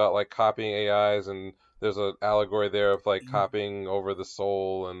experiments was about like copying AIs, and there's an allegory there of like copying over the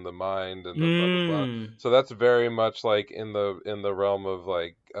soul and the mind and the blah blah blah. So that's very much like in the realm of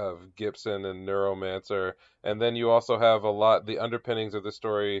like of Gibson and Neuromancer. And then you also have the underpinnings of the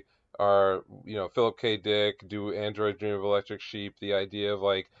story are, Philip K. Dick, Do Androids Dream of Electric Sheep, the idea of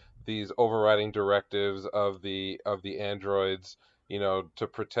like these overriding directives of the androids, to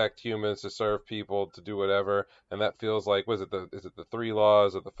protect humans, to serve people, to do whatever. And that feels like, is it the 3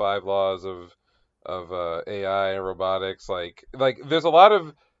 laws or the 5 laws of AI and robotics? Like there's a lot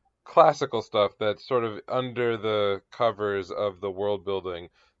of classical stuff that's sort of under the covers of the world building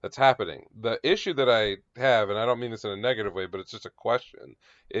that's happening. The issue that I have, and I don't mean this in a negative way, but it's just a question,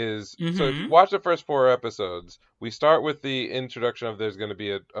 is so if you watch the first 4 episodes, we start with the introduction of there's going to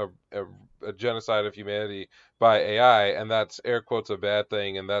be a genocide of humanity by AI, and that's air quotes a bad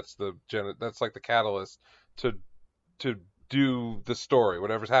thing, and that's like the catalyst to do the story.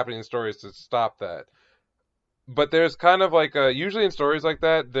 Whatever's happening in the story is to stop that. But there's kind of like usually in stories like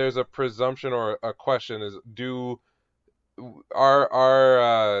that, there's a presumption or a question is,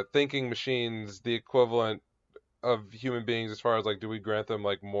 are thinking machines the equivalent of human beings as far as like, do we grant them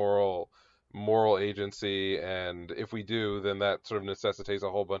like moral agency? And if we do, then that sort of necessitates a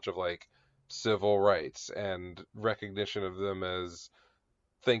whole bunch of like civil rights and recognition of them as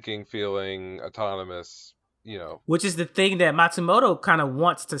thinking, feeling, autonomous, which is the thing that Matsumoto kind of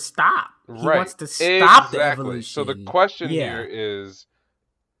wants to stop. He right. wants to stop the evolution. So the question here is,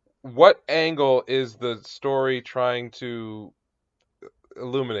 what angle is the story trying to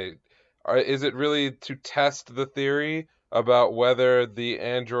illuminate? Is it really to test the theory about whether the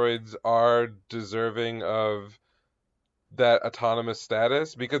androids are deserving of that autonomous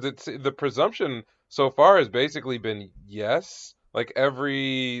status? Because it's the presumption so far has basically been yes. Like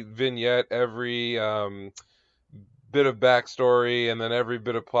every vignette, every bit of backstory, and then every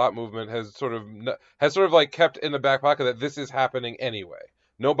bit of plot movement has sort of like kept in the back pocket that this is happening anyway.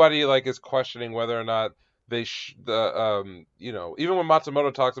 Nobody like is questioning whether or not they even when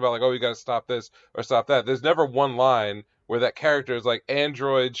Matsumoto talks about like, oh, you got to stop this or stop that, there's never one line where that character is like,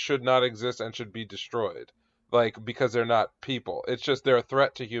 androids should not exist and should be destroyed, like, because they're not people. It's just they're a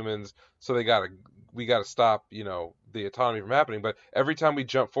threat to humans, so we gotta stop, the autonomy from happening. But every time we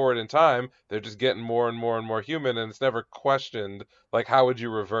jump forward in time, they're just getting more and more and more human, and it's never questioned, like, how would you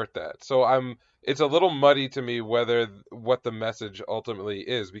revert that? So it's a little muddy to me what the message ultimately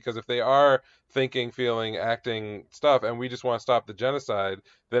is, because if they are thinking, feeling, acting stuff, and we just want to stop the genocide,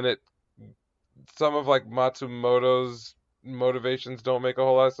 then some of like Matsumoto's motivations don't make a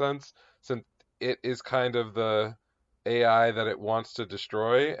whole lot of sense, since it is kind of the AI that it wants to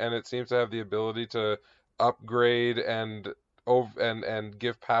destroy, and it seems to have the ability to upgrade and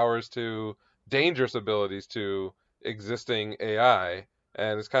give powers to dangerous abilities to existing AI,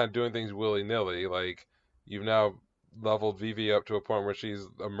 and it's kind of doing things willy-nilly. Like, you've now leveled Vivi up to a point where she's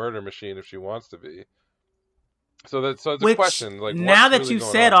a murder machine if she wants to be. So it's a Which, question, like, now what's that really you've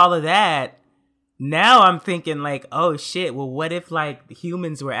going said on? all of that, now I'm thinking like, oh shit, well, what if like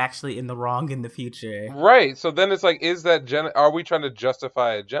humans were actually in the wrong in the future? Right. So then it's like, is that are we trying to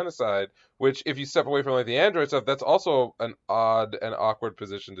justify a genocide? Which, if you step away from like the android stuff, that's also an odd and awkward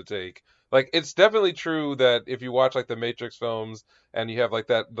position to take. Like, it's definitely true that if you watch like the Matrix films and you have like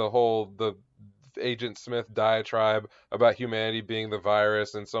the Agent Smith diatribe about humanity being the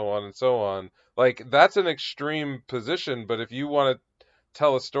virus and so on, like that's an extreme position. But if you want to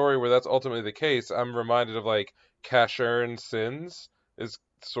tell a story where that's ultimately the case, I'm reminded of like Cashern Sins is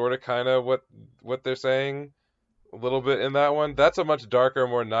sort of kind of what they're saying a little bit in that one. That's a much darker,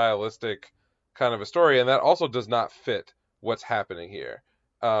 more nihilistic kind of a story, and that also does not fit what's happening here.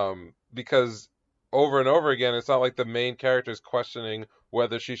 Because over and over again, it's not like the main character is questioning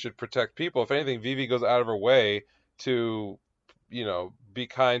whether she should protect people. If anything, Vivi goes out of her way to, be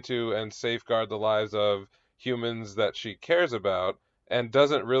kind to and safeguard the lives of humans that she cares about, and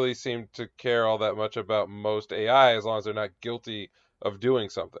doesn't really seem to care all that much about most AI as long as they're not guilty of doing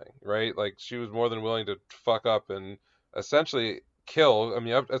something, right? Like, she was more than willing to fuck up and essentially kill. I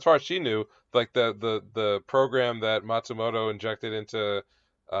mean, as far as she knew, like the program that Matsumoto injected into,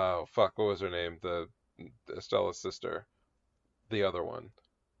 fuck, what was her name? The Estella's sister, the other one.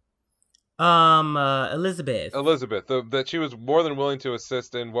 Elizabeth. Elizabeth, that she was more than willing to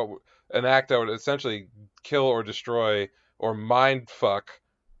assist in an act that would essentially kill or destroy or mind fuck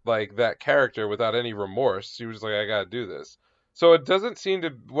like that character without any remorse. She was like, I gotta do this. So it doesn't seem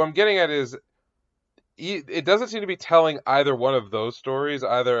to. What I'm getting at is it doesn't seem to be telling either one of those stories,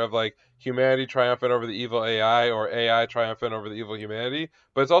 either of like humanity triumphant over the evil AI or AI triumphant over the evil humanity,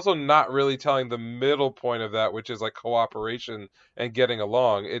 but it's also not really telling the middle point of that, which is like cooperation and getting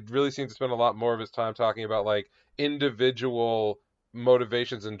along. It really seems to spend a lot more of its time talking about like individual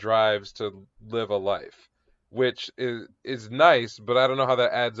motivations and drives to live a life, which is nice, but I don't know how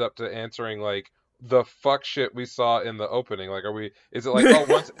that adds up to answering like the fuck shit we saw in the opening. Like, is it like,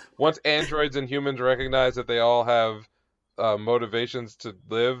 oh, once androids and humans recognize that they all have motivations to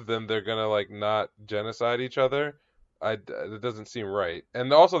live, then they're gonna like not genocide each other? It doesn't seem right.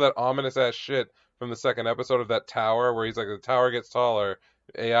 And also that ominous ass shit from the second episode of that tower, where he's like, the tower gets taller,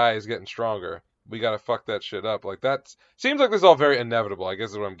 AI is getting stronger. We gotta fuck that shit up. Like, that seems like this is all very inevitable, I guess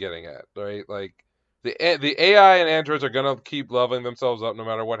is what I'm getting at, right? Like, the AI and androids are gonna keep leveling themselves up no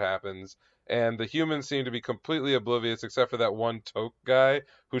matter what happens, and the humans seem to be completely oblivious, except for that one Toke guy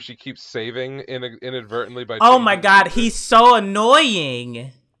who she keeps saving inadvertently by Oh my changing the god, future. he's so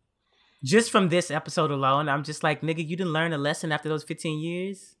annoying. Just from this episode alone, I'm just like, nigga, you didn't learn a lesson after those 15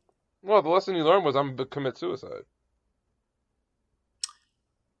 years? Well, the lesson you learned was I'm gonna commit suicide.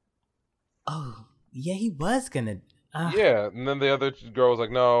 Oh, yeah, he was gonna. Yeah, and then the other girl was like,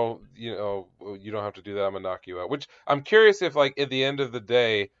 "No, you don't have to do that. I'm gonna knock you out." Which I'm curious if, like, at the end of the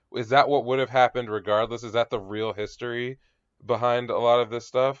day, is that what would have happened regardless? Is that the real history behind a lot of this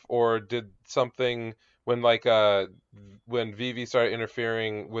stuff, or did something when when Vivi started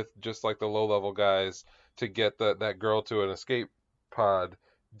interfering with just like the low level guys to get that girl to an escape pod,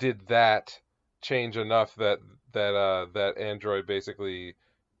 did that change enough that android basically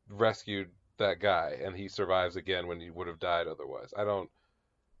rescued that guy and he survives again when he would have died otherwise? I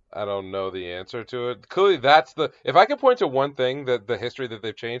don't know the answer to it. Clearly that's if I could point to one thing that the history that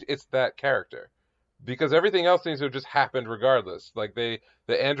they've changed, it's that character. Because everything else seems to have just happened regardless. Like, the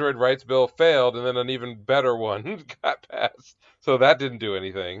Android rights bill failed and then an even better one got passed. So that didn't do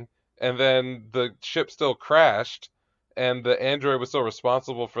anything. And then the ship still crashed and the Android was still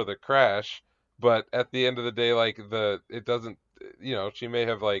responsible for the crash, but at the end of the day, like, it doesn't, she may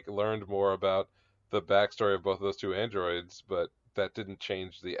have like learned more about the backstory of both of those two androids, but that didn't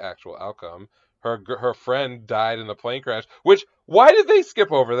change the actual outcome. Her friend died in a plane crash. Which, why did they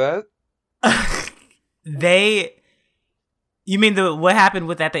skip over that? You mean what happened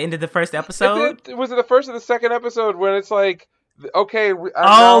with at the end of the first episode? Was it the first or the second episode when it's like, okay, at the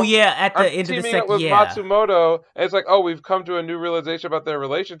I'm end of the teaming up second, with yeah. Matsumoto, and it's like, oh, we've come to a new realization about their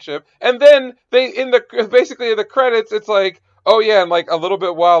relationship, and then basically in the credits, it's like, oh yeah, and like a little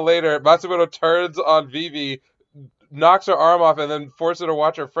bit while later, Matsumoto turns on Vivi, knocks her arm off, and then forces her to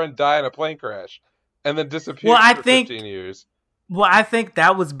watch her friend die in a plane crash, and then disappears for 15 years. Well, I think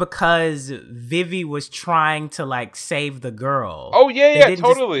that was because Vivi was trying to like save the girl. Oh yeah,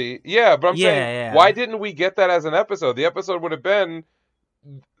 totally. Yeah, but I'm saying, why didn't we get that as an episode? The episode would have been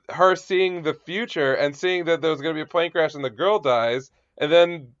her seeing the future and seeing that there was going to be a plane crash and the girl dies, and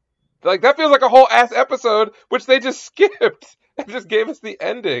then Like, that feels like a whole ass episode, which they just skipped and just gave us the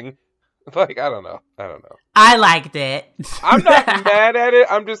ending. Like, I don't know. I liked it. I'm not mad at it.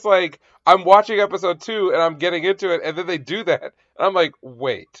 I'm just like, I'm watching episode 2 and I'm getting into it, and then they do that. And I'm like,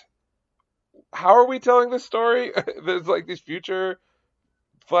 wait, how are we telling this story? There's like these future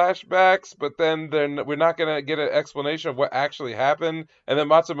flashbacks, but then we're not gonna get an explanation of what actually happened. And then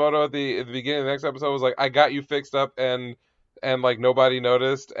Matsumoto at the beginning of the next episode was like, I got you fixed up, and like nobody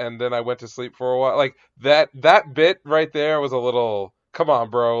noticed, and then I went to sleep for a while. Like that bit right there was a little, come on,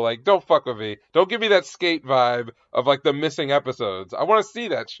 bro, like, don't fuck with me. Don't give me that Skate vibe of like the missing episodes. I want to see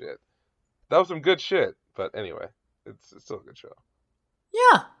that shit. That was some good shit. But anyway, it's still a good show.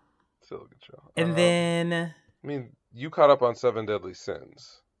 Yeah. Still a good show. And then, I mean, you caught up on Seven Deadly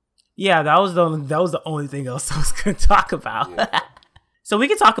Sins. Yeah, that was the only thing else I was gonna talk about. Yeah. So we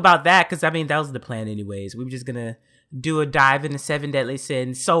can talk about that, because I mean that was the plan anyways. We were just gonna do a dive into Seven Deadly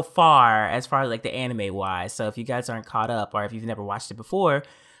Sins so far as like the anime wise. So if you guys aren't caught up, or if you've never watched it before,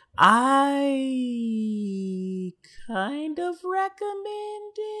 I kind of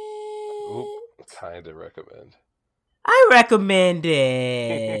recommend it. Oop, kind of recommend. I recommend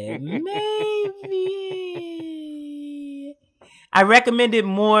it. Maybe. I recommend it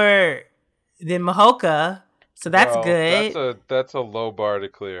more than Mahoka, so that's good. That's a low bar to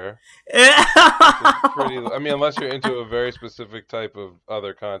clear. I mean, unless you're into a very specific type of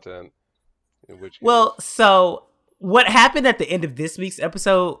other content, in which case... Well, so what happened at the end of this week's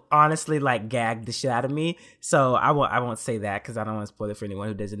episode honestly like gagged the shit out of me. So I won't say that because I don't want to spoil it for anyone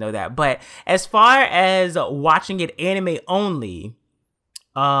who doesn't know that. But as far as watching it anime only,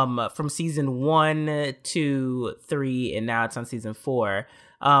 from season 1, 2, 3, and now it's on season 4.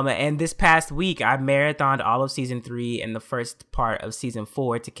 And this past week, I marathoned all of season 3 and the first part of season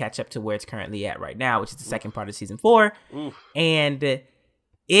 4 to catch up to where it's currently at right now, which is the second part of season 4. Oof. And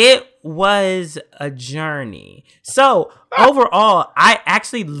it was a journey. So overall, I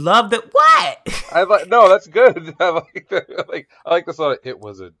actually loved it. What? No, that's good. I like that. I like the sort of, it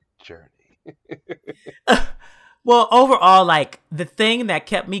was a journey. Well, overall, like, the thing that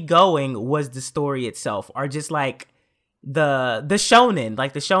kept me going was the story itself, or just like the shonen.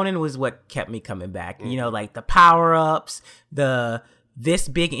 Like, the shonen was what kept me coming back. Mm-hmm. You know, like the power ups, this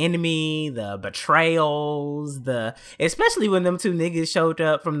big enemy, the betrayals, especially when them two niggas showed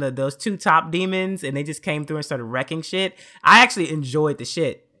up from those two top demons and they just came through and started wrecking shit. I actually enjoyed the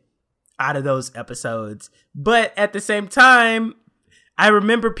shit out of those episodes. But at the same time, I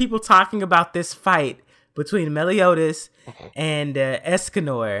remember people talking about this fight between Meliodas and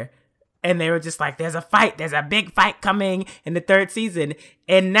Escanor, and they were just like, there's a big fight coming in the 3rd season.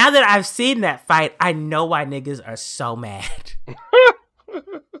 And now that I've seen that fight, I know why niggas are so mad.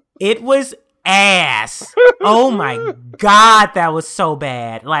 It was ass. Oh my God, that was so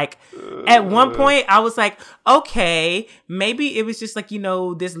bad. Like, at one point, I was like, okay, maybe it was just like, you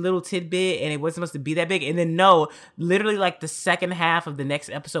know, this little tidbit and it wasn't supposed to be that big. And then no, literally like the second half of the next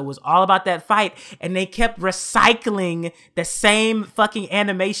episode was all about that fight. And they kept recycling the same fucking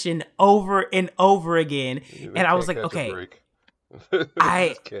animation over and over again. And I was like, okay.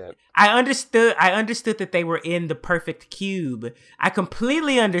 I understood that they were in the perfect cube. I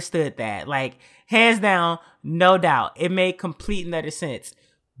completely understood that. Like, hands down, no doubt. It made complete and utter sense.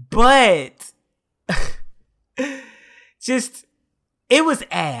 But just, it was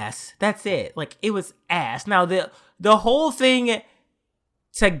ass. That's it. Like, it was ass. Now, the whole thing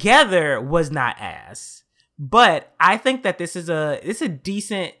together was not ass. But I think that it's a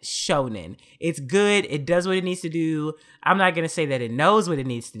decent shonen. It's good. It does what it needs to do. I'm not going to say that it knows what it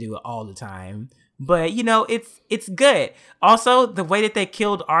needs to do all the time. But, you know, it's good. Also, the way that they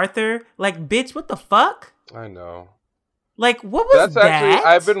killed Arthur, like, bitch, what the fuck? I know. Like, what was that? Actually,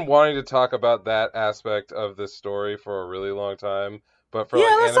 I've been wanting to talk about that aspect of this story for a really long time. But for like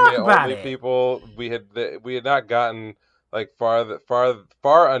anime-only people, we had not gotten like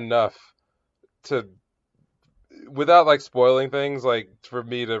far enough to... without like spoiling things, like for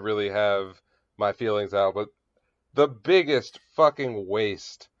me to really have my feelings out. But the biggest fucking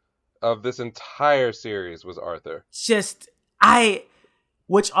waste of this entire series was Arthur.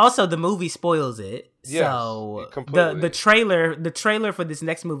 Which also the movie spoils it. Yes, so completely. The trailer for this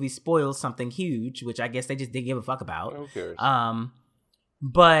next movie spoils something huge, which I guess they just didn't give a fuck about. Who cares?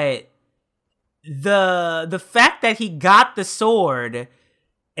 But the fact that he got the sword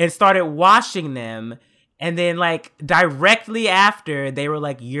and started washing them, and then, like, directly after, they were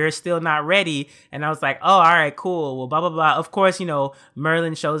like, you're still not ready. And I was like, oh, all right, cool. Well, blah, blah, blah. Of course, you know,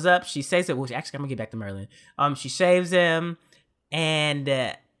 Merlin shows up. She saves it. Well, actually, I'm going to get back to Merlin. She saves him, and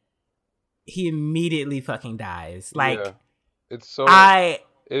he immediately fucking dies. Like, yeah. It's so...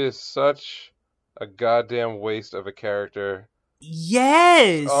 It is such a goddamn waste of a character. Oh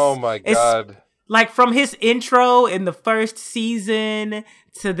Yes. my It's god. like from his intro in the first season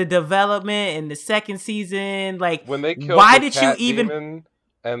to the development in the second season. Like, When they killed why the did you cat even demon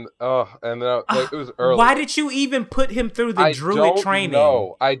and then like it was why early. did you even put him through the I druid don't training?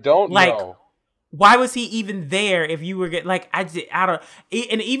 know. I don't Like, know. why was he even there if you were like I don't,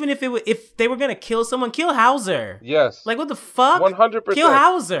 and even if they were gonna kill someone, kill Hauser. Yes. Like, what the fuck? 100%. Kill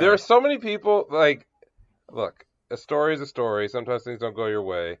Hauser. There are so many people like look, a story is a story. Sometimes things don't go your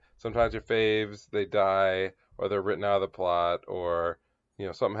way. Sometimes your faves, they die or they're written out of the plot or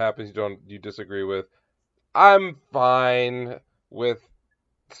something happens you disagree with. I'm fine with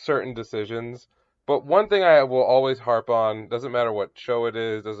certain decisions. But one thing I will always harp on, doesn't matter what show it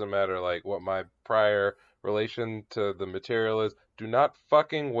is, doesn't matter like what my prior relation to the material is, do not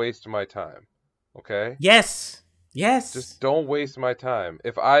fucking waste my time. Okay? Yes. Just don't waste my time.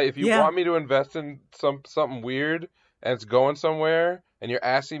 If you want me to invest in something weird and it's going somewhere and you're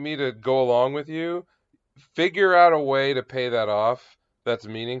asking me to go along with you, figure out a way to pay that off that's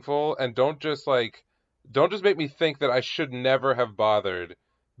meaningful and don't just make me think that I should never have bothered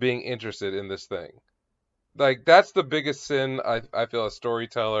being interested in this thing. Like that's the biggest sin I feel a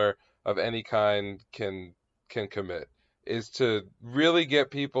storyteller of any kind can commit is to really get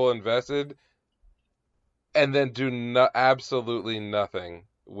people invested and then do absolutely nothing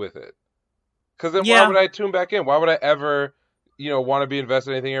with it. Because then why would I tune back in? Why would I ever, want to be invested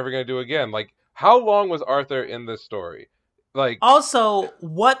in anything you're ever going to do again? Like, how long was Arthur in this story? Like, also,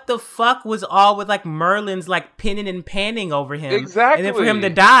 what the fuck was all with like Merlin's like pinning and panning over him? Exactly. And then for him to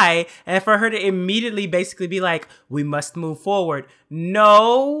die, and for her to immediately basically be like, we must move forward.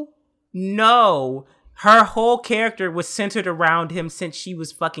 No. Her whole character was centered around him since she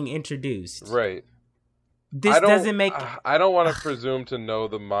was fucking introduced. Right. This doesn't make... I don't want to presume to know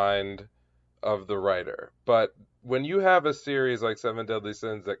the mind of the writer, but when you have a series like Seven Deadly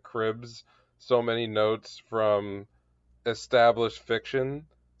Sins that cribs so many notes from established fiction,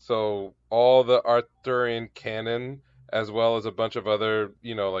 so all the Arthurian canon, as well as a bunch of other,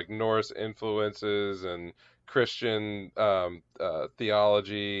 like Norse influences and Christian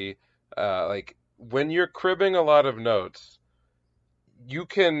theology, like when you're cribbing a lot of notes, you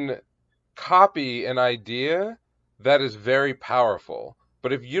can copy an idea that is very powerful.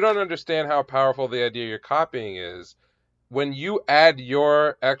 But if you don't understand how powerful the idea you're copying is, when you add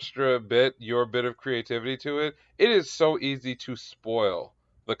your extra bit, your bit of creativity to it, it is so easy to spoil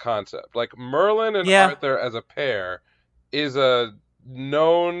the concept. Like Merlin and Arthur as a pair is a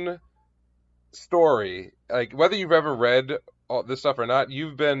known story. Like whether you've ever read all this stuff or not,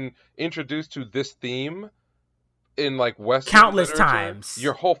 you've been introduced to this theme in like Western countless literature times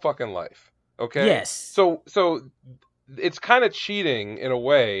your whole fucking life. Okay? Yes. So it's kind of cheating in a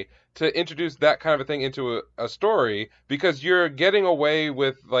way to introduce that kind of a thing into a story because you're getting away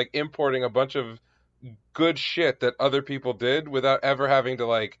with like importing a bunch of good shit that other people did without ever having to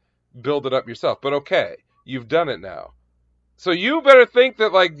like build it up yourself. But okay, you've done it now. So you better think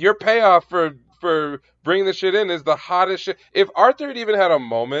that like your payoff for bringing this shit in is the hottest shit. If Arthur had even had a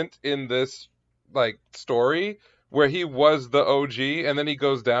moment in this like story where he was the OG and then he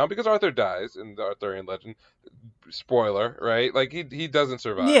goes down because Arthur dies in the Arthurian legend. Spoiler, right? Like he doesn't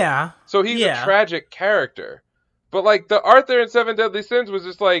survive. Yeah. So he's a tragic character. But like the Arthur in Seven Deadly Sins was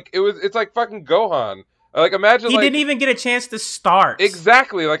just like it's like fucking Gohan. Like imagine he didn't even get a chance to start.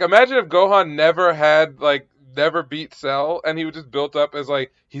 Exactly. Like imagine if Gohan never beat Cell and he was just built up as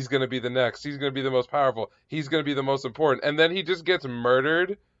like he's gonna be the next. He's gonna be the most powerful. He's gonna be the most important. And then he just gets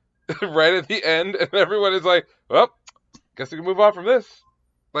murdered right at the end, and everyone is like, well, guess we can move on from this.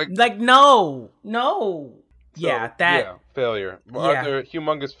 Like no. So, failure. Yeah. Arthur,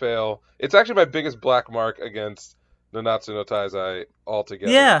 humongous fail. It's actually my biggest black mark against Nanatsu no Taizai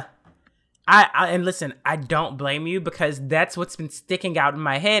altogether. Yeah. And listen, I don't blame you because that's what's been sticking out in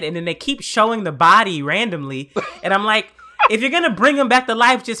my head. And then they keep showing the body randomly, and I'm like, if you're gonna bring him back to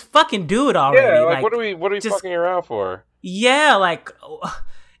life, just fucking do it already. Yeah, like what are we just fucking around for? Yeah, like.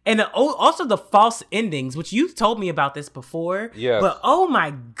 And also the false endings, which you've told me about this before. Yes. But oh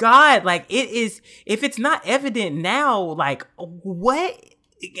my God, like it is, if it's not evident now, like what?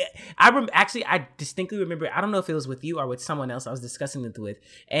 I distinctly remember, I don't know if it was with you or with someone else I was discussing it with,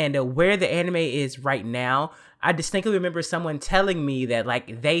 and where the anime is right now, I distinctly remember someone telling me that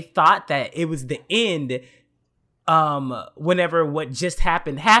like they thought that it was the end whenever what just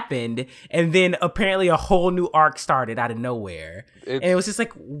happened, and then apparently a whole new arc started out of nowhere. And it was just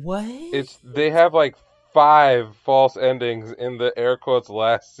like, what? They have like 5 false endings in the air quotes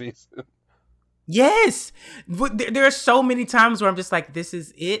last season. Yes, there are so many times where I'm just like, "This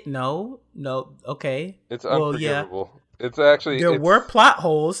is it." No, no, okay. It's Well, yeah, unforgivable. It's actually there were it's plot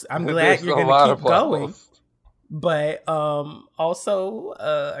holes. I'm glad there's you're a gonna lot of keep plot going, holes. but also,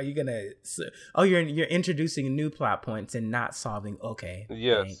 are you gonna? Oh, you're introducing new plot points and not solving. Okay,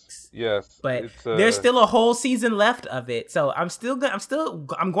 Yes, thanks. yes. But It's there's still a whole season left of it, so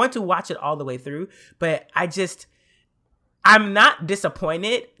I'm going to watch it all the way through. But I'm not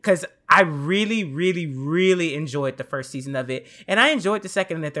disappointed because I really, really, really enjoyed the first season of it. And I enjoyed the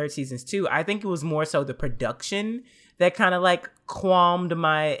second and the third seasons too. I think it was more so the production that kind of like qualmed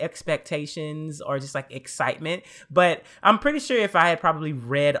my expectations or just like excitement. But I'm pretty sure if I had probably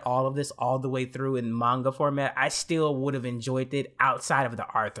read all of this all the way through in manga format, I still would have enjoyed it outside of the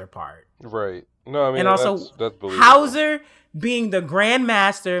Arthur part. right. No, I And mean also, that's believable. Hauser being the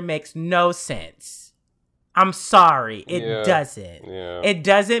Grandmaster makes no sense. I'm sorry, it Yeah, doesn't. yeah. It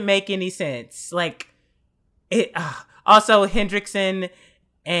doesn't make any sense. Like it. Also, Hendrickson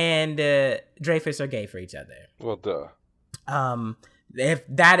and Dreyfus are gay for each other. Well, duh. If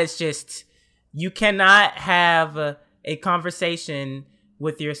that is just, you cannot have a conversation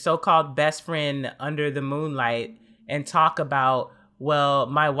with your so-called best friend under the moonlight and talk about, well,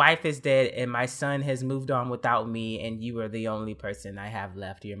 my wife is dead and my son has moved on without me, and you are the only person I have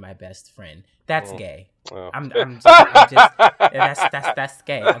left. You're my best friend. That's gay. Oh. That's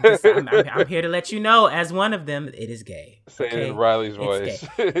gay. I'm here to let you know, as one of them, it is gay. Say it Okay? in Riley's It's voice.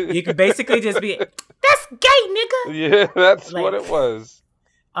 gay. You could basically just be, that's gay, nigga. Yeah, that's Like, what it was.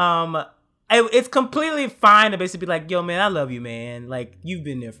 It's completely fine to basically be like, yo, man, I love you, man. Like, you've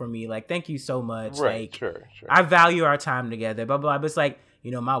been there for me. Like, thank you so much. Right, Like, sure. I value our time together, blah, blah. But it's like,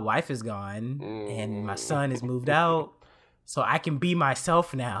 my wife is gone and my son has moved out, so I can be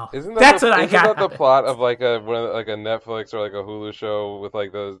myself now. That's what I got. Isn't that the plot of like a Netflix or like a Hulu show with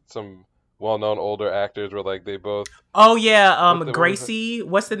like some well-known older actors where like they both... Oh yeah, Gracie.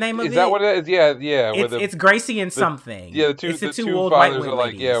 What's the name of it? Is that what it is? Yeah, yeah. It's Gracie and something. Yeah, it's the two old fathers white are like,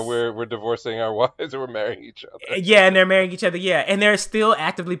 ladies. yeah, we're divorcing our wives and we're marrying each other. Yeah, and they're marrying each other. Yeah, and they're still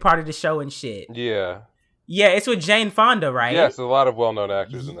actively part of the show and shit. Yeah. Yeah, it's with Jane Fonda, right? Yes, a lot of well-known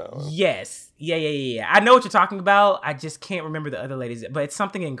actors in that one. Yes. Yeah. I know what you're talking about. I just can't remember the other ladies, but it's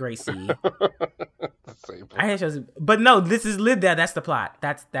something in Gracie. But no, this is that's the plot.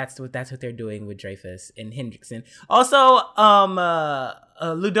 That's what they're doing with Dreyfus and Hendrickson. Also,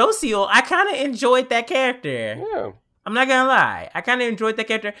 Ludocio, I kind of enjoyed that character. Yeah. I'm not gonna lie, I kind of enjoyed that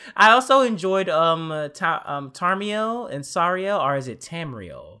character. I also enjoyed Tarmiel and Sariel, or is it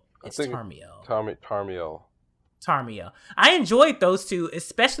Tamriel? It's Tarmiel. Tarmiel. I enjoyed those two,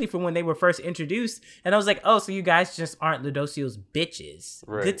 especially from when they were first introduced. And I was like, oh, so you guys just aren't Ludocio's bitches.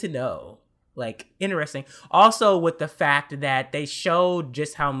 Right. Good to know. Like, interesting. Also, with the fact that they showed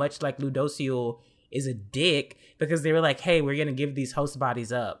just how much like Ludocio is a dick, because they were like, hey, we're going to give these host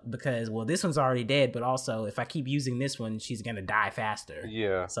bodies up because, well, this one's already dead. But also, if I keep using this one, she's going to die faster.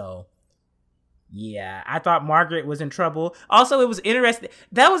 Yeah. So... yeah, I thought Margaret was in trouble. Also, it was interesting.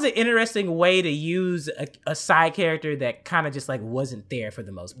 That was an interesting way to use a side character that kind of just like wasn't there for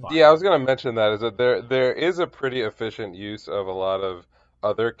the most part. Yeah, I was gonna mention that, is that there is a pretty efficient use of a lot of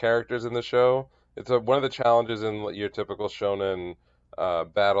other characters in the show. It's one of the challenges in your typical shonen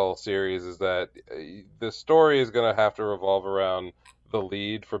battle series is that the story is gonna have to revolve around the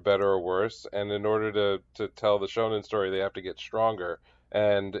lead for better or worse, and in order to tell the shonen story, they have to get stronger.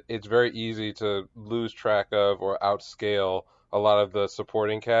 And it's very easy to lose track of or outscale a lot of the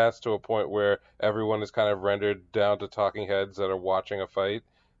supporting cast to a point where everyone is kind of rendered down to talking heads that are watching a fight.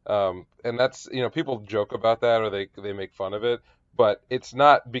 And that's, people joke about that or they make fun of it, but it's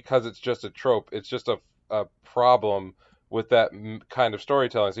not because it's just a trope. It's just a problem with that kind of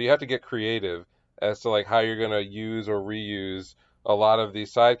storytelling. So you have to get creative as to like how you're going to use or reuse a lot of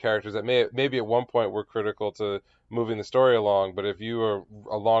these side characters that maybe at one point were critical to moving the story along, but if you are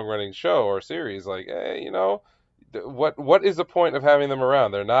a long-running show or series, like, hey, what is the point of having them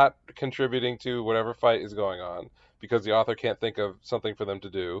around? They're not contributing to whatever fight is going on because the author can't think of something for them to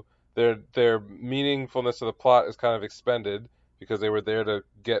do. Their meaningfulness of the plot is kind of expended because they were there to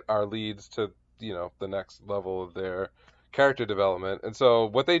get our leads to, the next level of their character development. And so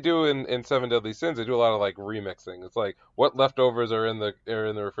what they do in Seven Deadly Sins, they do a lot of like remixing. It's like, what leftovers are in the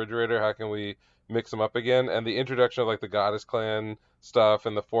refrigerator? How can we mix them up again? And the introduction of like the Goddess Clan stuff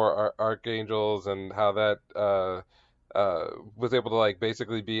and the four archangels and how that was able to like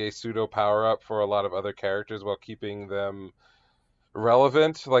basically be a pseudo power up for a lot of other characters while keeping them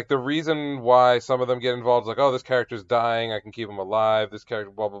relevant. Like the reason why some of them get involved is like, oh, this character's dying, I can keep him alive. This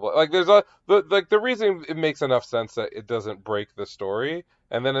character, blah blah blah. Like there's the reason it makes enough sense that it doesn't break the story,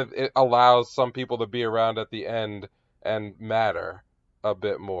 and then it allows some people to be around at the end and matter a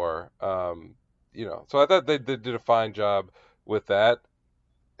bit more. So I thought they did a fine job with that.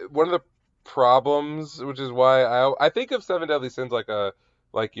 One of the problems, which is why I think of Seven Deadly Sins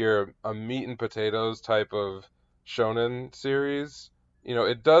like your a meat and potatoes type of shonen series.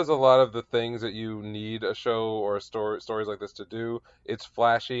 It does a lot of the things that you need a show or a stories like this to do. It's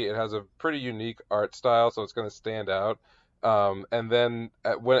flashy. It has a pretty unique art style, so it's going to stand out. And then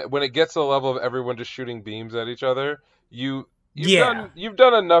when it gets to the level of everyone just shooting beams at each other, you've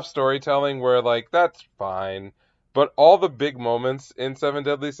done enough storytelling where like that's fine. But all the big moments in Seven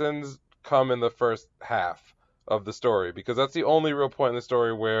Deadly Sins come in the first half of the story, because that's the only real point in the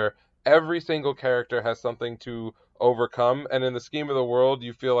story where every single character has something to overcome, and in the scheme of the world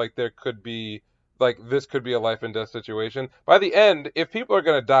you feel like there could be this could be a life and death situation. By the end, if people are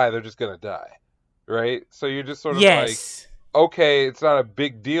going to die, they're just going to die, right? So you're just sort of like, okay, it's not a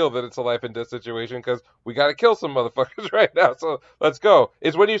big deal that it's a life and death situation because we got to kill some motherfuckers right now, so let's go.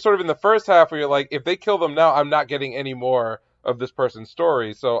 It's when you're sort of in the first half where you're like, if they kill them now, I'm not getting any more of this person's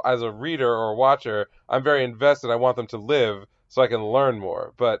story. So as a reader or a watcher, I'm very invested. I want them to live so I can learn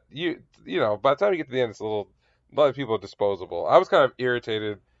more. But by the time you get to the end, a lot of people are disposable. I was kind of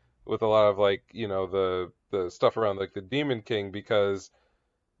irritated with a lot of the stuff around like the Demon King, because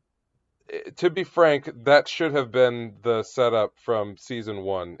to be frank, that should have been the setup from season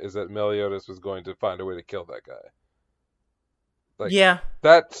 1, is that Meliodas was going to find a way to kill that guy.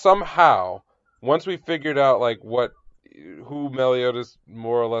 That somehow, once we figured out who Meliodas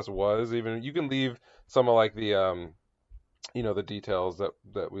more or less was, even you can leave some of like the the details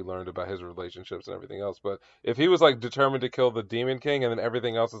that we learned about his relationships and everything else, but if he was like determined to kill the Demon King and then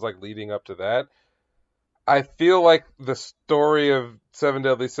everything else is like leading up to that, I feel like the story of Seven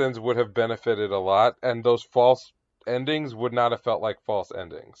Deadly Sins would have benefited a lot, and those false endings would not have felt like false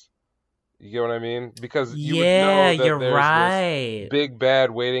endings. You get what I mean? Because you would know that there's this big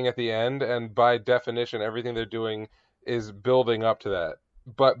bad waiting at the end, and by definition, everything they're doing is building up to that.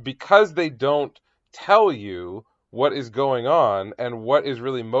 But because they don't tell you what is going on and what is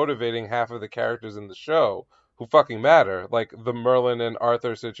really motivating half of the characters in the show who fucking matter, like the Merlin and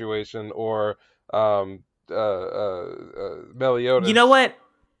Arthur situation, or Meliodas. You know what?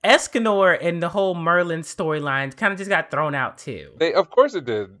 Escanor and the whole Merlin storyline kind of just got thrown out too. Of course it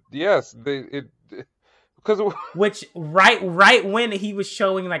did. Yes, because which right when he was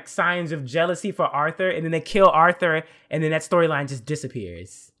showing like signs of jealousy for Arthur, and then they kill Arthur, and then that storyline just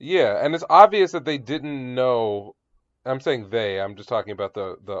disappears. Yeah, and it's obvious that they didn't know. I'm saying I'm just talking about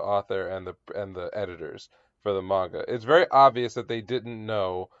the author and the editors for the manga. It's very obvious that they didn't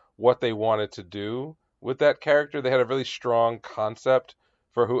know what they wanted to do with that character. They had a really strong concept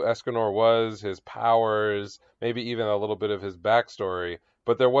for who Escanor was, his powers, maybe even a little bit of his backstory,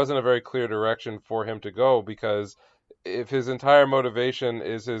 but there wasn't a very clear direction for him to go, because if his entire motivation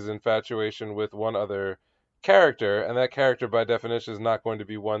is his infatuation with one other character, and that character by definition is not going to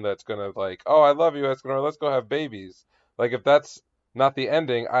be one that's going to like, oh, I love you, Escanor, let's go have babies. Like, if that's not the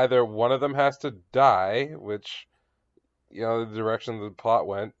ending, either one of them has to die, which, the direction the plot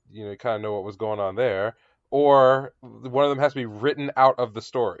went, you kind of know what was going on there, or one of them has to be written out of the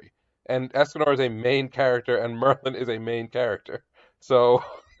story. And Escanor is a main character, and Merlin is a main character. So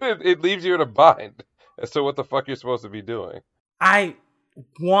it leaves you in a bind as to what the fuck you're supposed to be doing. I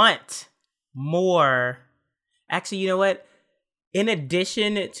want more. Actually, you know what? In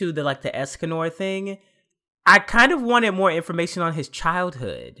addition to the Escanor thing, I kind of wanted more information on his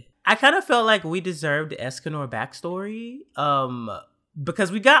childhood. I kind of felt like we deserved Escanor backstory.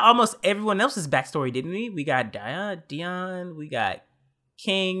 Because we got almost everyone else's backstory, didn't we? We got Dion, we got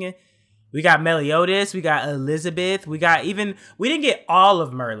King, we got Meliodas, we got Elizabeth, we didn't get all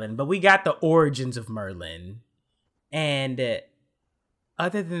of Merlin, but we got the origins of Merlin. And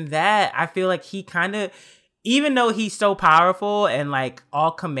other than that, I feel like he kind of, even though he's so powerful and like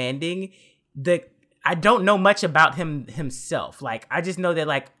all commanding, I don't know much about him himself. Like, I just know that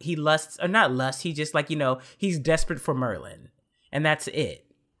like he lusts, or not lusts, he just like, he's desperate for Merlin. And that's it.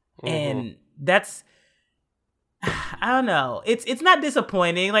 Mm-hmm. And that's, I don't know. It's not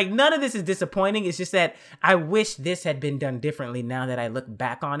disappointing. Like, none of this is disappointing. It's just that I wish this had been done differently now that I look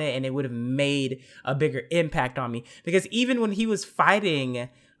back on it, and it would have made a bigger impact on me. Because even when he was fighting,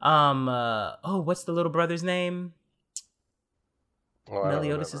 what's the little brother's name?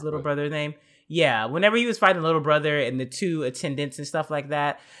 Meliodas' little brother's name. Yeah, whenever he was fighting little brother and the two attendants and stuff like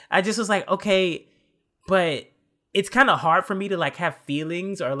that, I just was like, okay, but it's kind of hard for me to like have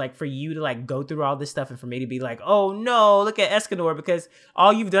feelings or like for you to like go through all this stuff and for me to be like, oh no, look at Escanor, because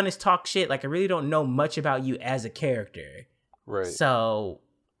all you've done is talk shit. Like I really don't know much about you as a character. Right. So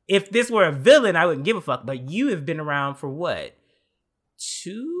if this were a villain, I wouldn't give a fuck. But you have been around for what?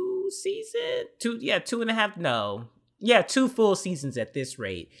 2 seasons? 2.5? No. Yeah, 2 full seasons at this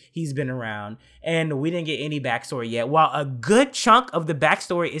rate. He's been around, and we didn't get any backstory yet. While a good chunk of the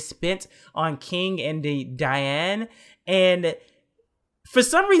backstory is spent on King and Diane, and for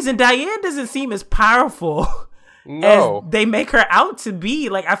some reason, Diane doesn't seem as powerful as they make her out to be.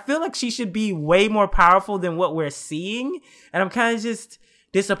 Like, I feel like she should be way more powerful than what we're seeing, and I'm kind of just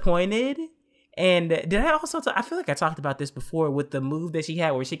disappointed. And did I also I feel like I talked about this before with the move that she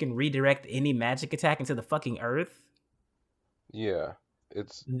had where she can redirect any magic attack into the fucking earth. Yeah,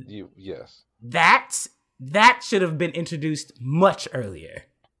 yes. That should have been introduced much earlier.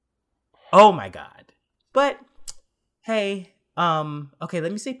 Oh my god. But hey, okay,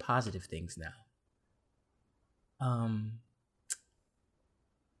 let me say positive things now.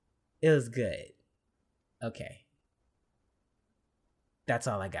 It was good. Okay. That's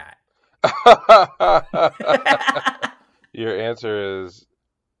all I got. Your answer is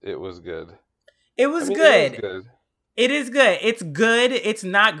it was good. It was good. It is good. It's good. It's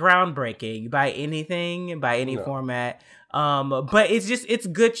not groundbreaking by anything, by any format. But it's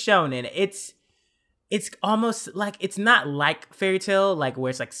good shonen. It's almost like, it's not like Fairy Tail, like where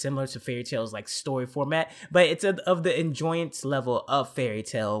it's like similar to Fairy Tail's like story format, but it's of the enjoyance level of Fairy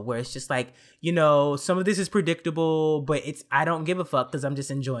Tail, where it's just like, you know, some of this is predictable, but I don't give a fuck because I'm just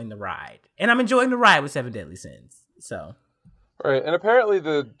enjoying the ride. And I'm enjoying the ride with Seven Deadly Sins. So. Right. And apparently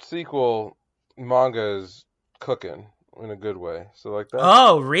the sequel manga is cooking in a good way. So like that.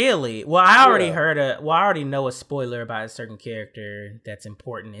 Oh, really? Well, I already I already know a spoiler about a certain character that's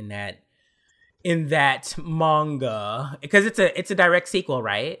important in that manga, because it's a direct sequel,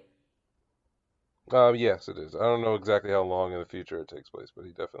 right? Yes, it is. I don't know exactly how long in the future it takes place, but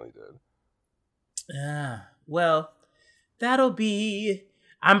he definitely did. Well, that'll be.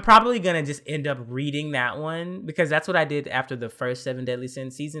 I'm probably gonna just end up reading that one, because that's what I did after the first Seven Deadly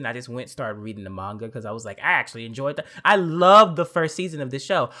Sins season. I just started reading the manga because I was like, I actually enjoyed that. I loved the first season of this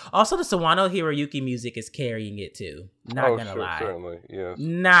show. Also, the Sawano Hiroyuki music is carrying it too. Not gonna lie. Certainly, yes.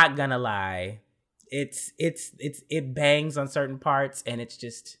 Not gonna lie. It bangs on certain parts, and it's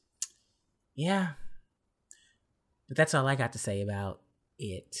just, yeah. But that's all I got to say about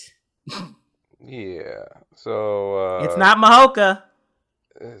it. Yeah. So it's not Mahoka.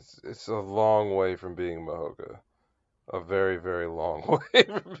 It's a long way from being Mahoka. A very, very long way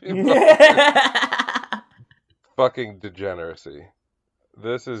from being fucking degeneracy.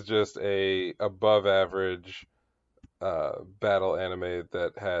 This is just a above average battle anime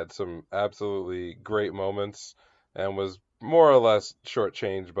that had some absolutely great moments and was more or less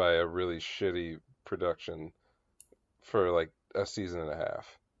shortchanged by a really shitty production for like a season and a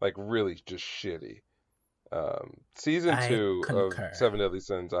half. Like really just shitty. Season 2 of Seven Deadly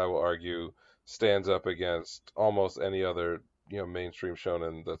Sins, I will argue, stands up against almost any other, mainstream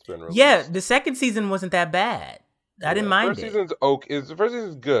shonen that's been released. Yeah, the second season wasn't that bad. I didn't mind it. The first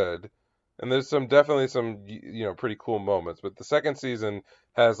season's good, and there's definitely some pretty cool moments. But the second season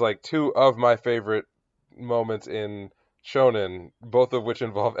has like 2 of my favorite moments in shonen, both of which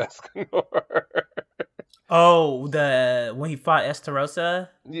involve Escanor. Oh, when he fought Estarossa?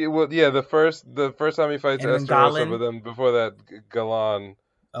 Yeah, well, yeah, the first time he fights Estarossa, but then before that, Galan.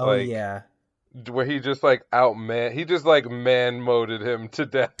 Oh, yeah. Where he just like man-moded him to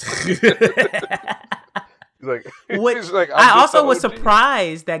death. He's like, I also was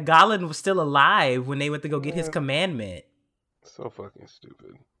surprised that Galan was still alive when they went to go get his commandment. So fucking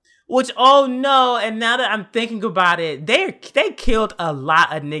stupid. Which, oh no, and now that I'm thinking about it, they killed a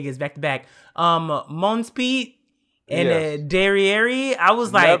lot of niggas back to back. Monspeet and Derriere, I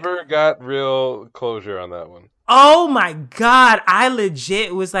was like... Never got real closure on that one. Oh my god, I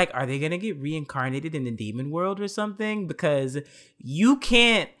legit was like, are they gonna get reincarnated in the demon world or something? Because you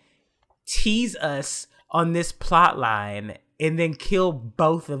can't tease us on this plot line and then kill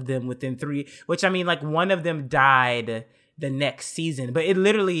both of them within 3... Which, I mean, like, one of them died the next season, but it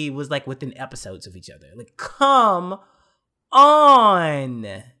literally was like within episodes of each other. Like, come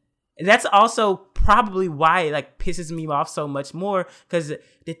on. That's also probably why it like pisses me off so much more, because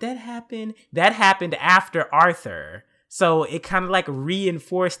did that happen? That happened after Arthur, so it kind of like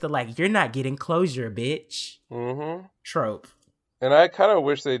reinforced the like, you're not getting closure, bitch. Trope. And I kind of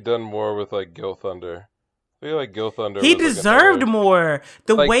wish they'd done more with like Gil Thunder. I feel like Gil Thunder, he deserved more.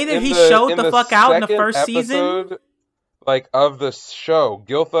 The way that he showed the fuck out in the first season, like, of the show,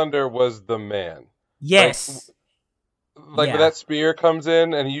 Gil Thunder was the man. Yes. Like when Yeah. that spear comes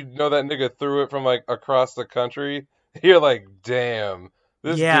in and you know that nigga threw it from like across the country, you're like, damn,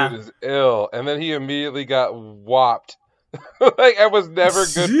 this dude Yeah. is ill. And then he immediately got whopped. Like I was never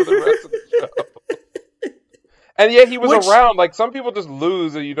good for the rest of the show. And yet he was Which, around. Like some people just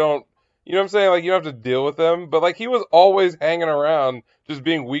lose and you don't, you know what I'm saying? Like you don't have to deal with them. But like he was always hanging around, just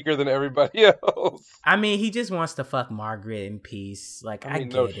being weaker than everybody else. I mean, he just wants to fuck Margaret in peace. Like, I I mean,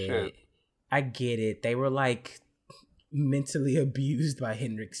 no get shit. it. I get it. They were like mentally abused by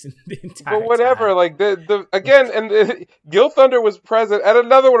Hendrickson the But entire whatever, time. like the again, and Gil Thunder was present at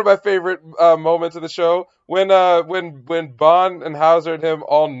another one of my favorite moments of the show when Bond and Hauser and him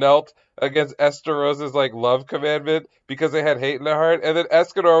all knelt against Esterosa's like love commandment because they had hate in their heart, and then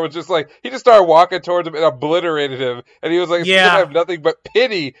Escanor was just like he just started walking towards him and obliterated him, and he was like, "It's because I Yeah. have nothing but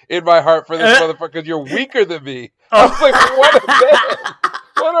pity in my heart for this motherfucker. Because you're weaker than me." I was like, Oh.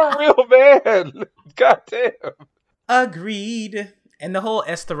 "What a real man! God damn." Agreed. And the whole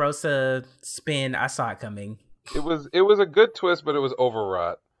Esterosa spin, I saw it coming. It was a good twist, but it was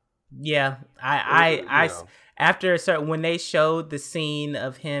overwrought. Yeah, It was, you know. after a certain when they showed the scene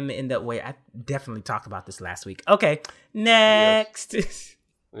of him in the way, I definitely talked about this last week. Okay, Yes. next.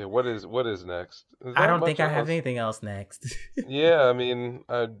 Yeah, what is next? Is I that don't think much I have else? anything else next. Yeah, I mean,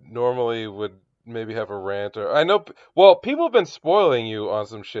 I normally would maybe have a rant or I know. Well, people have been spoiling you on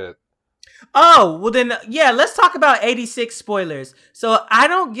some shit. Oh, well then, yeah, let's talk about 86 spoilers. So I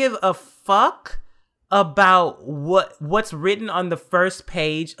don't give a fuck about what's written on the first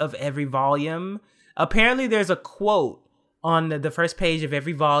page of every volume. Apparently there's a quote on the first page of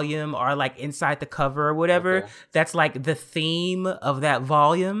every volume or like inside the cover or whatever Okay. that's like the theme of that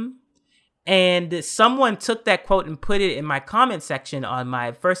volume. And someone took that quote and put it in my comment section on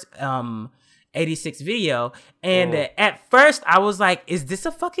my first 86 video. And Mm. at first I was like, is this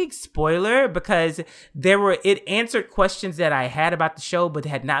a fucking spoiler? Because it answered questions that I had about the show, but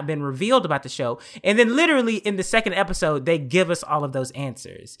had not been revealed about the show. And then literally in the second episode, they give us all of those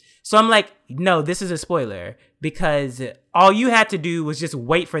answers. So I'm like, no, this is a spoiler because all you had to do was just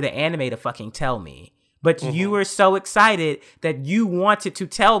wait for the anime to fucking tell me. But you Mm-hmm. were so excited that you wanted to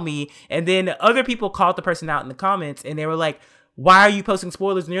tell me. And then other people called the person out in the comments and they were like, why are you posting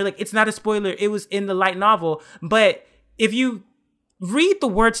spoilers? And you're like, it's not a spoiler. It was in the light novel. But if you read the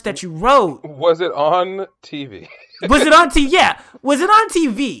words that you wrote, Was it on TV? was it on TV? Yeah. Was it on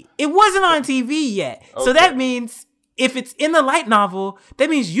TV? It wasn't on TV yet. So that Okay. means if it's in the light novel, that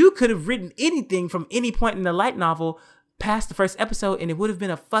means you could have written anything from any point in the light novel past the first episode and it would have been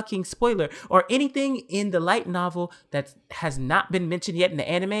a fucking spoiler. Or anything in the light novel that has not been mentioned yet in the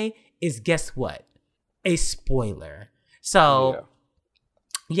anime is, guess what? A spoiler. So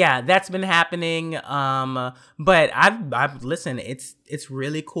yeah, that's been happening. But I've listen, it's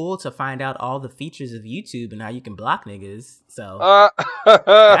really cool to find out all the features of YouTube and how you can block niggas. So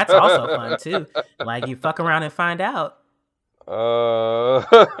that's also fun too. Like you fuck around and find out. Uh,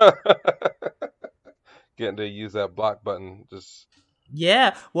 getting to use that block button. Just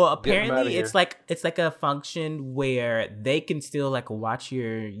Yeah. Well, get them out of apparently here. it's like a function where they can still like watch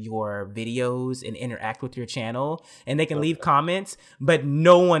your videos and interact with your channel and they can leave comments, but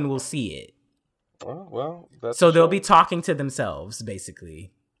no one will see it. Oh, well, that's So a they'll shame. be talking to themselves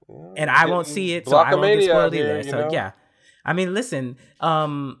basically. Yeah, And I won't getting see it, so I won't get Blockamania out spoiled here, either. you So know? yeah. I mean, listen,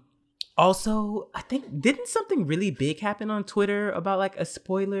 also, I think didn't something really big happen on Twitter about like a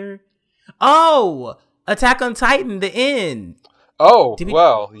spoiler? Oh, Attack on Titan, the end. Oh, Did we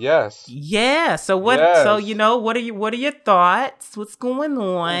well, yes. Yeah, so Yes. what are your thoughts? What's going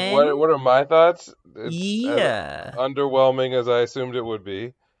on? What are my thoughts? It's as Yeah. underwhelming as I assumed it would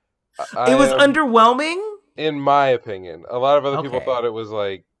be. I It was am, underwhelming? in my opinion. A lot of other people Okay. thought it was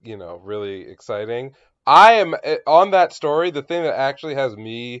like, really exciting. I am on that story. The thing that actually has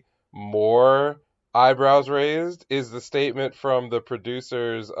me more eyebrows raised is the statement from the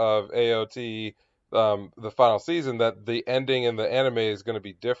producers of AOT, the final season, that the ending in the anime is going to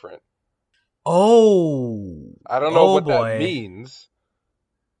be different. Oh. I don't know Oh what that boy. means,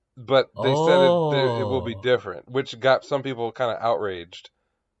 but they said it will be Oh. different, which got some people kind of outraged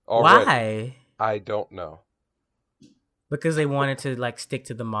already. Why? I don't know. Because they wanted to like stick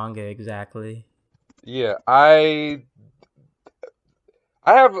to the manga exactly. Yeah, I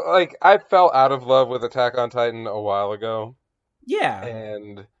fell out of love with Attack on Titan a while ago, Yeah.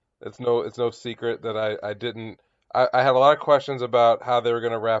 and it's no secret that I didn't. I had a lot of questions about how they were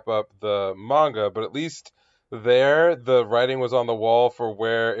going to wrap up the manga, but at least there the writing was on the wall for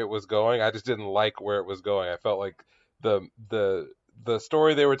where it was going. I just didn't like where it was going. I felt like the the the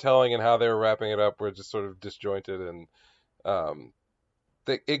story they were telling and how they were wrapping it up were just sort of disjointed and um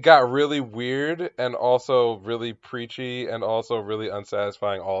it got really weird and also really preachy and also really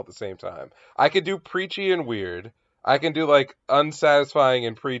unsatisfying all at the same time. I could do preachy and weird. I can do like unsatisfying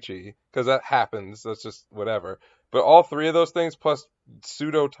and preachy because that happens. That's just whatever. But all three of those things plus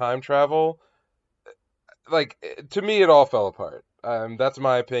pseudo time travel, like to me, it all fell apart. That's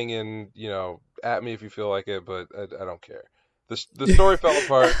my opinion. At me if you feel like it, but I don't care. The story fell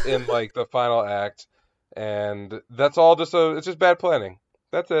apart in like the final act, and that's all it's just bad planning.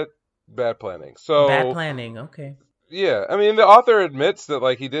 That's it. Bad planning. Bad So, planning. Okay. yeah, I mean, the author admits that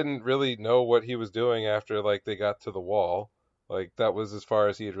like he didn't really know what he was doing after like they got to the wall. Like that was as far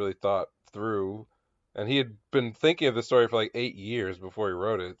as he had really thought through, and he had been thinking of the story for like 8 years before he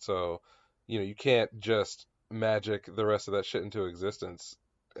wrote it. So, you can't just magic the rest of that shit into existence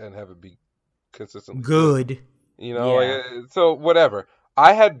and have it be consistently good. Good. Like Yeah. so whatever.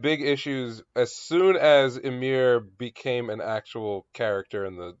 I had big issues as soon as Emir became an actual character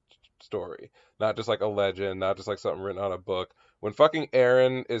in the story, not just like a legend, not just like something written on a book. When fucking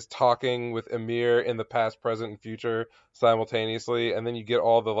Aaron is talking with Emir in the past, present, and future simultaneously, and then you get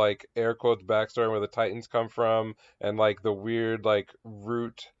all the like air quotes backstory where the Titans come from, and like the weird like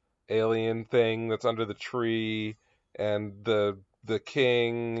root alien thing that's under the tree, and the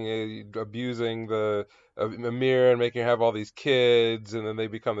king abusing the Amir and making her have all these kids, and then they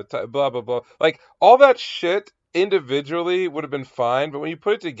become blah blah blah. Like all that shit individually would have been fine, but when you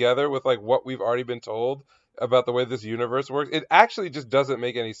put it together with like what we've already been told about the way this universe works, it actually just doesn't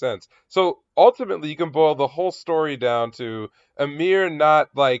make any sense. So ultimately, you can boil the whole story down to Amir not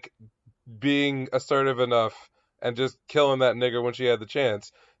like being assertive enough and just killing that nigger when she had the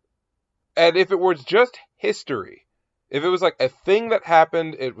chance. And if it was just history, if it was like a thing that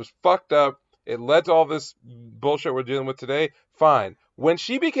happened, it was fucked up, it led to all this bullshit we're dealing with today, fine. When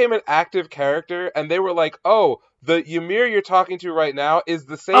she became an active character and they were like, oh, the Ymir you're talking to right now is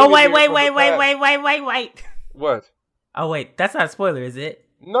the same Oh wait, Ymir wait, from the wait, wait, past. wait, wait, wait, wait. What? Oh wait, that's not a spoiler, is it?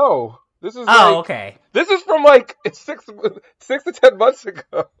 No. This is Oh, like okay. this is from like 6 to 10 months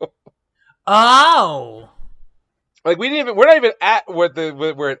ago. Oh. Like we're not even at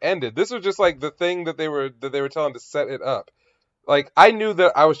where it ended. This was just like the thing that they were telling to set it up. Like I knew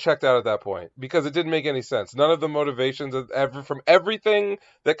that I was checked out at that point because it didn't make any sense. None of the motivations from everything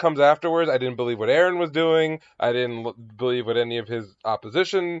that comes afterwards. I didn't believe what Aaron was doing. I didn't believe what any of his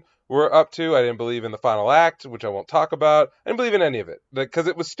opposition were up to. I didn't believe in the final act, which I won't talk about. I didn't believe in any of it because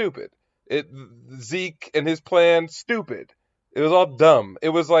it was stupid. Zeke and his plan stupid. It was all dumb. It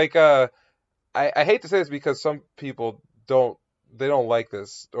was like I hate to say this because some people don't like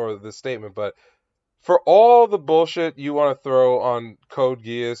this or this statement, but for all the bullshit you want to throw on Code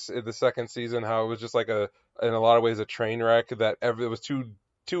Geass in the second season, how it was just like in a lot of ways a train wreck that it was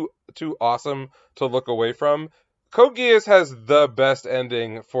too awesome to look away from. Code Geass has the best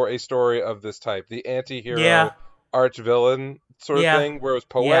ending for a story of this type. The anti-hero arch villain sort of thing, where it was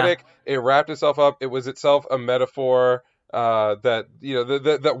poetic, it wrapped itself up, it was itself a metaphor that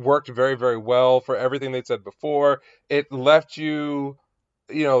that worked very, very well for everything they'd said before. It left you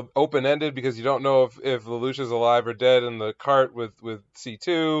open-ended because you don't know if Lelouch's alive or dead in the cart with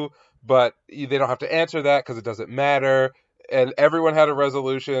C2, but they don't have to answer that because it doesn't matter, and everyone had a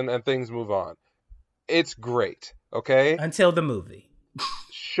resolution and things move on. It's great, okay? Until the movie.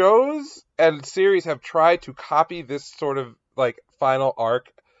 Shows and series have tried to copy this sort of like final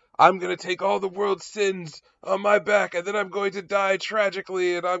arc. I'm going to take all the world's sins on my back and then I'm going to die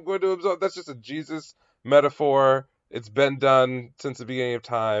tragically and I'm going to absorb. That's just a Jesus metaphor. It's been done since the beginning of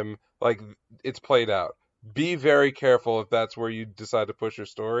time. Like, it's played out. Be very careful if that's where you decide to push your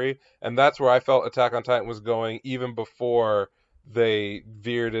story. And that's where I felt Attack on Titan was going even before they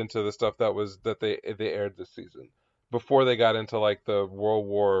veered into the stuff that they aired this season. Before they got into like the World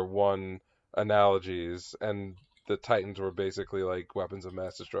War One analogies and the Titans were basically like weapons of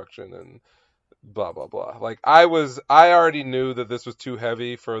mass destruction and blah blah blah. Like I already knew that this was too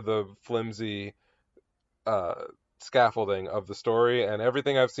heavy for the flimsy scaffolding of the story, and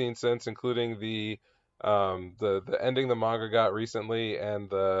everything I've seen since, including the ending the manga got recently and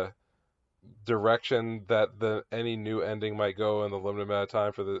the direction that any new ending might go in the limited amount of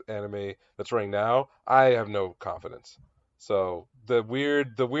time for the anime that's running now, I have no confidence. So the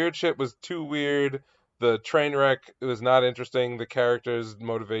weird shit was too weird. The train wreck was not interesting. The characters'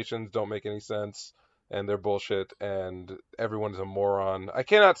 motivations don't make any sense, and they're bullshit. And everyone's a moron. I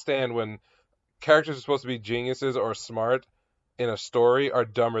cannot stand when characters are supposed to be geniuses or smart in a story are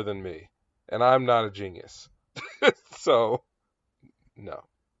dumber than me, and I'm not a genius. So, no.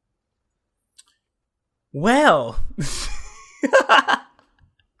 Well,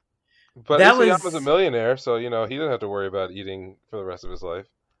 But That Isayama's a was, millionaire, so he didn't have to worry about eating for the rest of his life.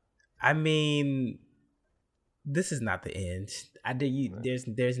 I mean, this is not the end.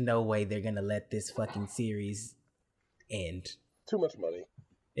 There's no way they're gonna let this fucking series end. Too much money.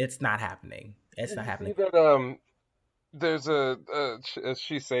 It's not happening. It's Did not you see happening. that? There's a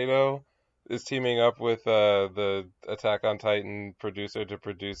Shiseido is teaming up with the Attack on Titan producer to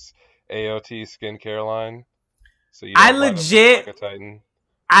produce AOT skincare line. So you I don't wind up looking like legit a Titan.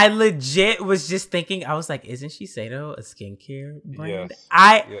 I legit was just thinking, I was like, isn't Shiseido a skincare brand? Yes.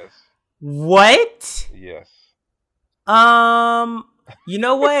 I Yes. What? Yes. You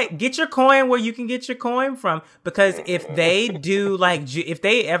know what? Get your coin where you can get your coin from. Because if they do like, if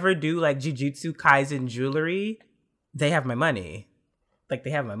they ever do like Jujutsu Kaisen jewelry, they have my money. Like, they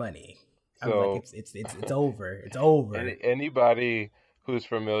have my money. I'm So like, it's over. It's over. anybody who's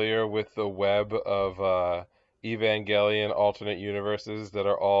familiar with the web of Evangelion alternate universes that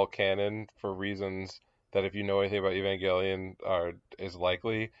are all canon for reasons that, if you know anything about Evangelion, is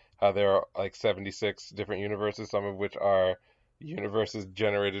likely, how there are like 76 different universes, some of which are universes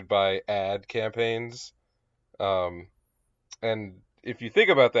generated by ad campaigns. Um, and if you think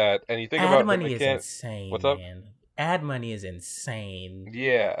about that, and you think Ad about the money is mechanic, insane, what's up? man. Ad money is insane.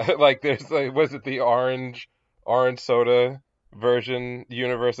 Yeah, like there's like, was it the orange soda version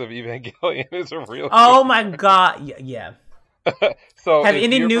universe of Evangelion is a real Oh my universe. god. Yeah. So Have if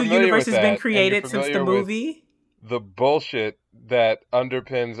any you're new familiar with universes been that and you're created since the familiar with movie? the bullshit that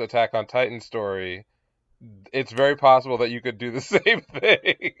underpins Attack on Titan story, it's very possible that you could do the same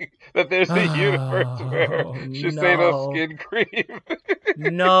thing. That there's a universe where Oh Shiseido no. skin cream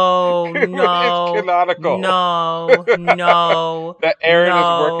No, is no, canonical. no, no, That Aaron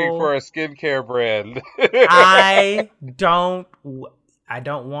is working for no. a skincare brand. I don't. I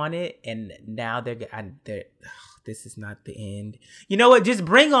don't want it, and now they're. This is not the end. You know what? Just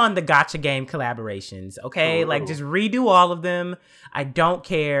bring on the Gotcha game collaborations, okay? Like, just True. redo all of them. I don't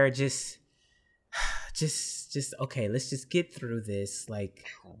care. Just okay. Let's just get through this. Like,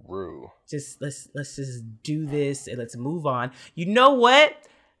 True. just let's just do this and let's move on. You know what?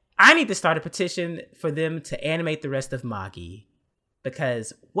 I need to start a petition for them to animate the rest of Magi,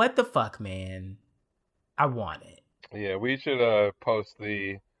 because what the fuck, man? I want it. Yeah, we should post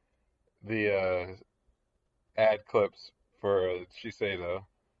the ad clips for Shiseido.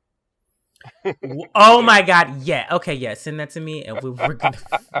 Oh my god, yeah. Okay, yeah. Send that to me, and we're gonna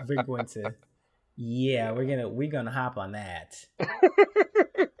we're going to yeah, Yeah. we're gonna hop on that.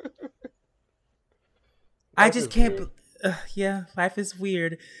 I Life just is can't. weird. Yeah, life is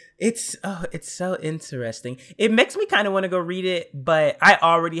weird. It's so interesting. It makes me kind of want to go read it, but I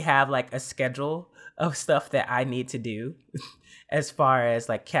already have like a schedule of stuff that I need to do, as far as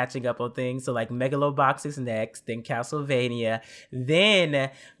like catching up on things. So like Megalobox is next, then Castlevania, then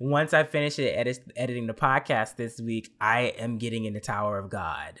once I finish editing the podcast this week, I am getting into Tower of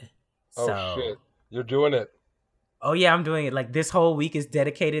God. Oh So shit. You're doing it. oh yeah, I'm doing it. Like, this whole week is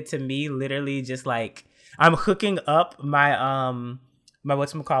dedicated to me literally just like I'm hooking up my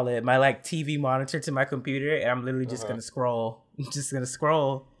whatchamacallit, my like TV monitor to my computer, and I'm literally just Uh-huh. gonna scroll. Just gonna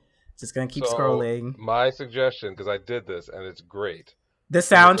scroll. Just gonna keep So scrolling. my suggestion, because I did this and it's great, The is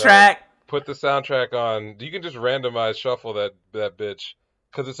soundtrack, put the soundtrack on. You can just randomize shuffle that bitch,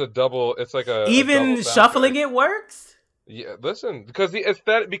 because it's a double. It's like a double even soundtrack. shuffling it works. Yeah, listen, because the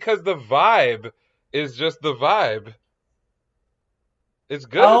aesthetic, because the vibe is just the vibe. It's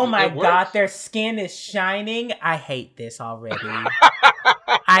Oh good. my It god, works. their skin is shining. I hate this already.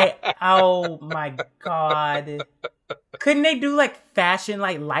 Oh my god. Couldn't they do like fashion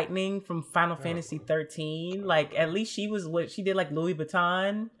like Lightning from Final Fantasy 13? Like, at least she was what she did, like Louis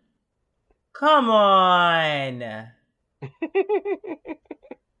Vuitton. Come on.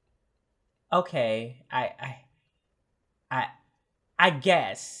 Okay. I I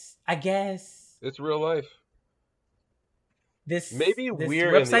guess. It's real life. This Maybe this we're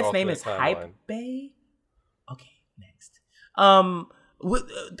in the website's name alternate is Hype timeline. Bay. Okay, next.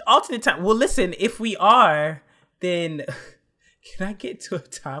 Alternate time. Well, listen, if we are, then can I get to a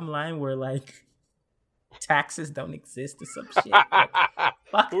timeline where like taxes don't exist or some shit? Like,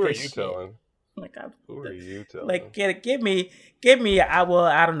 fuck Who are this you shit. telling? Like, Who are you telling? like give me. I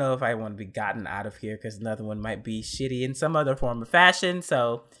don't know if I want to be gotten out of here, because another one might be shitty in some other form or fashion.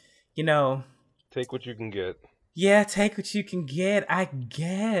 So, you know, Take what you can get. yeah, take what you can get, I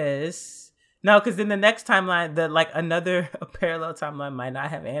guess. No, because then the next timeline, the like another a parallel timeline might not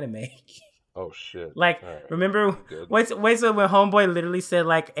have anime. Oh shit! Like, All right, remember, good. wait, so when Homeboy literally said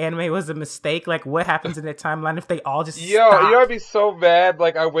like anime was a mistake? Like, what happens in their timeline if they all just Yo, stop? I'd be so mad.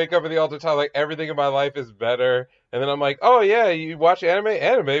 Like, I wake up in the alternate time, like everything in my life is better, and then I'm like, oh yeah, you watch anime?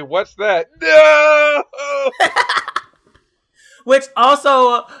 Anime? What's that? No! Which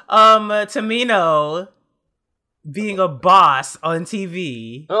also, Tamino being a boss on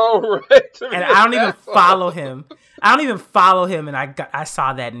TV, Oh right, to and be I an don't even asshole. follow him. I don't even follow him, and I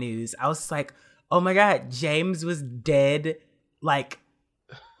saw that news. I was like, oh my god, James was dead, like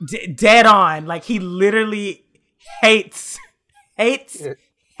dead on. Like he literally hates, hates,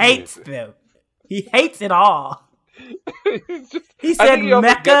 hates them. He hates it all. He's just, He I said think he also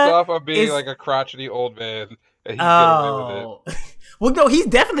gets Mecha off on being is like a crotchety old man, and he can get away with it. oh. Well, no, he's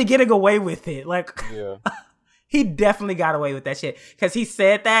definitely getting away with it. Like Yeah. he definitely got away with that shit because he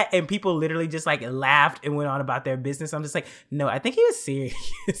said that, and people literally just like laughed and went on about their business. I'm just like, no, I think he was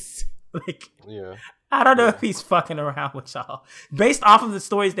serious. Like, Yeah. I don't know Yeah. if he's fucking around with y'all. Based off of the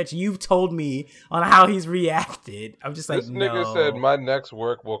stories that you've told me on how he's reacted, I'm just like, This nigga no. said my next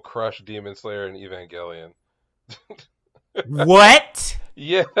work will crush Demon Slayer and Evangelion. What?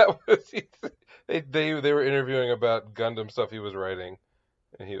 Yeah, that was they were interviewing about Gundam stuff he was writing,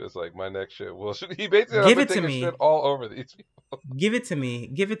 and he was like, my next shit will. He basically Give been it to taking me. shit all over these people. Give it to me.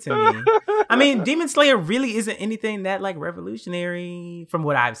 Give it to me. I mean, Demon Slayer really isn't anything that like revolutionary from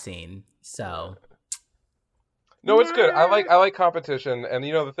what I've seen. So No, it's good. I like competition, and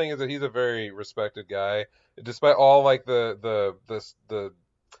you know the thing is that he's a very respected guy, despite all like the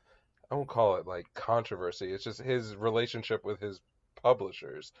I won't call it like controversy. It's just his relationship with his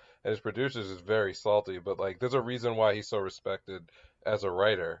publishers and his producers is very salty. But like, there's a reason why he's so respected as a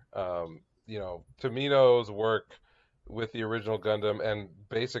writer. You know, Tomino's work with the original Gundam and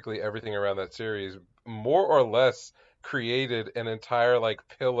basically everything around that series, more or less, created an entire like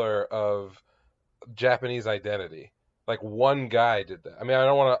pillar of Japanese identity. Like one guy did that. I mean, I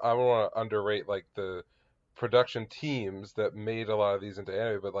don't want to underrate like the production teams that made a lot of these into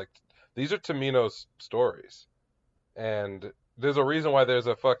anime, but like these are Tomino's stories. And there's a reason why there's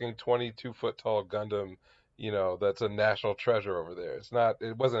a fucking 22-foot tall Gundam, you know, that's a national treasure over there.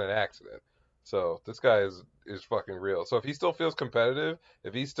 It wasn't an accident. So this guy is fucking real. So if he still feels competitive,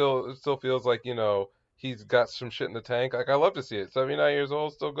 if he still feels like, you know, he's got some shit in the tank, like I love to see it. 79 years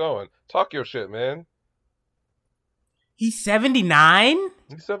old, still going. Talk your shit, man. he's 79?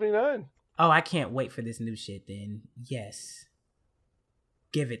 He's 79. Oh, I can't wait for this new shit then. Yes.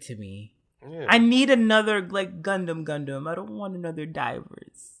 Give it to me. Yeah. I need another like Gundam. I don't want another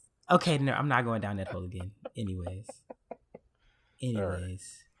Divers. Okay, no, I'm not going down that hole again. Anyways. Right.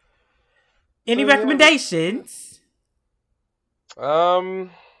 Any So, yeah. recommendations?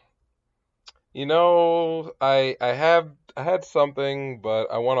 You know, I had something, but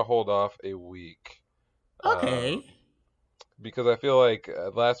I want to hold off a week. Okay. Because I feel like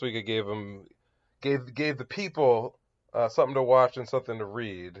last week I gave the people something to watch and something to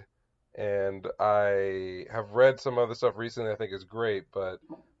read, and I have read some other stuff recently I think is great, but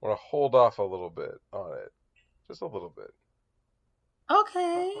I want to hold off a little bit on it, just a little bit,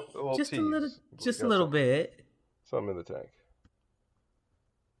 Okay. a little Just tease. a little We just a got little something, bit. something in the tank.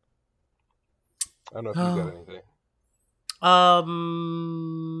 I don't know if you got anything.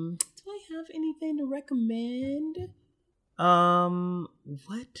 Do I have anything to recommend?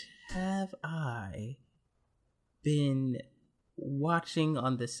 What have I been watching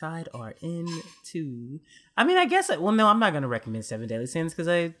on the side or into? I mean, I guess, well, no, I'm not going to recommend Seven Deadly Sins because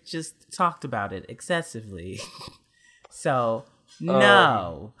I just talked about it excessively. So,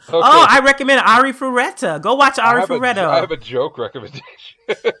 no. Okay. Oh, I recommend Ari Fureta. Go watch Ari Fureta. I have a joke recommendation.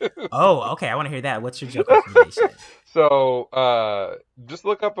 Oh, okay. I want to hear that. What's your joke recommendation? So, just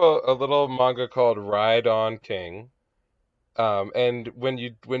look up a little manga called Ride On King. And when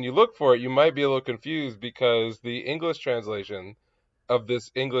you look for it, you might be a little confused because the English translation of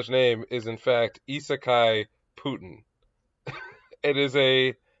this English name is in fact Isekai Putin. It's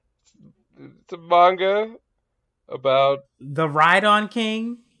a manga about The Ride On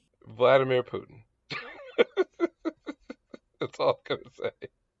King? Vladimir Putin. That's all I'm gonna say.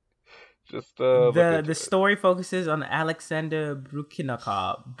 Just look into The it. story focuses on Alexander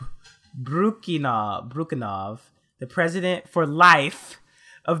Brukhanov, the president for life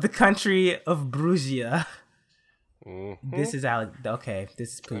of the country of Bruzia. Mm-hmm. This is Alex. Okay,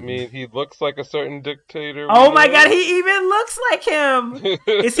 this is Putin. I mean, he looks like a certain dictator. Oh my god, he even looks like him.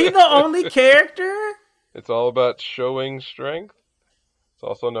 Is he the only character? It's all about showing strength. It's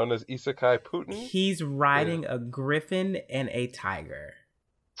also known as Isekai Putin. He's riding a griffin and a tiger.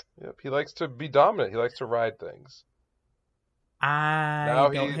 Yep, he likes to be dominant. He likes to ride things. I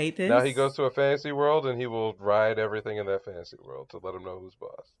don't hate Now he this. goes to a fantasy world and he will ride everything in that fantasy world to let him know who's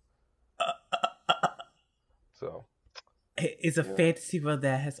boss. So It's a yeah, fantasy world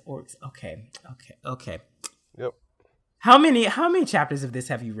that has orcs. Okay, okay, okay. yep. How many chapters of this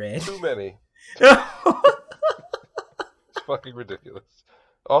have you read? Too many. It's fucking ridiculous.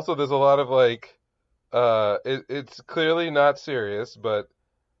 Also, there's a lot of like, it's clearly not serious, but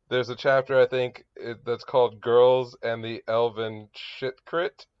there's a chapter I think that's called "Girls and the Elven Shit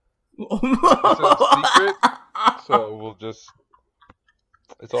Crit," instead of secret. So we'll just.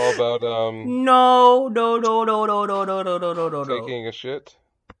 It's all about No, no, no, no, no, no, no, no, no, no, no, no. taking a shit.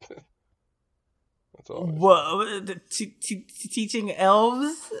 That's all I say. What? Teaching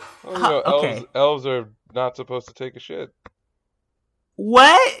elves? Well, you know, Okay. elves are not supposed to take a shit,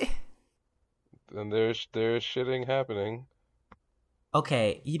 What? and there's shitting happening.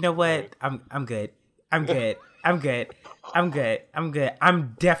 Okay. You know what? Right. I'm good. I'm good. I'm good. I'm good. I'm good.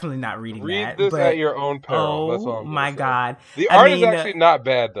 I'm definitely not reading Read that. this at But your own peril. That's all oh I'm gonna my say. god. The I art is mean, actually not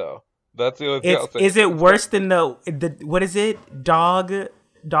bad though. That's the only thing it's I'll say. is it worse than the what is it? Dog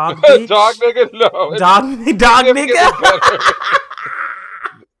Dog bitch? nigga, no. Dog Significantly nigga?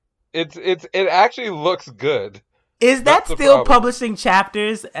 better. It actually looks good. Is That's that the still problem. publishing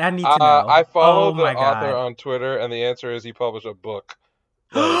chapters? I need to know. I follow Oh the my author god. on Twitter, and the answer is he published a book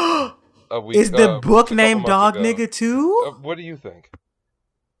like a week, Is the book a couple named months Dog ago. Nigga too? What do you think?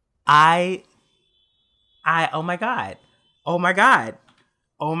 I oh my god. Oh my god.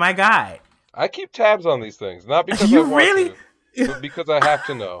 Oh my god. I keep tabs on these things, not because I You want really to, but because I have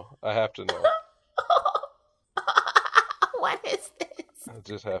to know. I have to know. What is this? I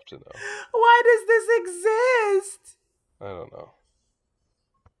just have to know. Why does this exist? I don't know.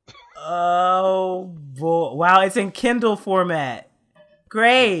 Oh boy. Wow, it's in Kindle format.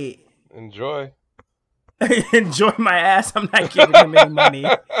 Great. Enjoy. Enjoy my ass. I'm not giving him any money.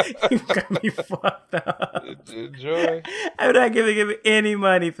 You got me fucked up. Enjoy. I'm not giving him any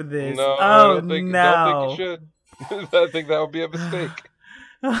money for this. No, I Oh don't think no. you should. I think that would be a mistake.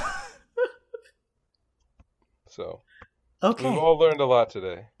 So, we've Okay. all learned a lot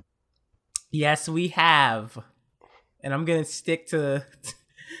today. Yes, we have. And I'm going to stick to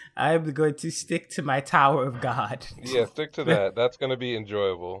my Tower of God. Yeah, stick to that. That's going to be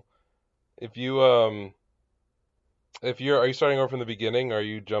enjoyable. Are you starting over from the beginning? Or are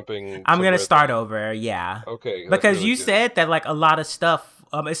you jumping? I'm going to somewhere start over, yeah. Okay, that's Because really you good. said that like a lot of stuff,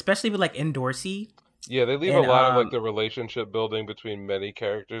 especially with like Endorsey. Yeah, they leave And a lot of like the relationship building between many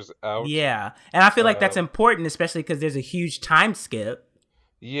characters out. yeah. And I feel like that's Um, important, especially because there's a huge time skip.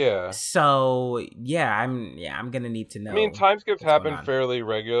 yeah. So yeah, I'm gonna need to I mean, know time skips what's going happen on. fairly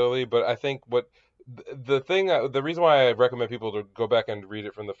regularly, but I think the reason why I recommend people to go back and read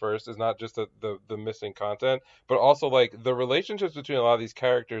it from the first is not just the missing content, but also like the relationships between a lot of these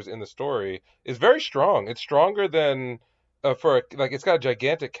characters in the story is very strong. It's stronger than like it's got a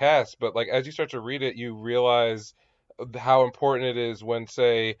gigantic cast, but like as you start to read it, you realize how important it is when,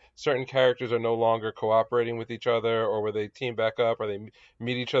 say, certain characters are no longer cooperating with each other, or where they team back up, or they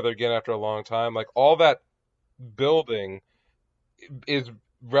meet each other again after a long time. Like all that building is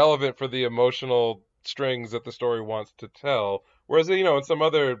relevant for the emotional strings that the story wants to tell. Whereas, in some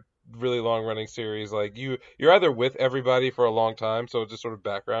other really long running series, like you're either with everybody for a long time, so it's just sort of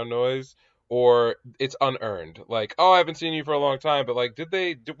background noise, or it's unearned. Like, oh, I haven't seen you for a long time, but like,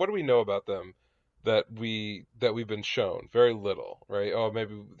 what do we know about them that we've been shown? Very little, right? Oh,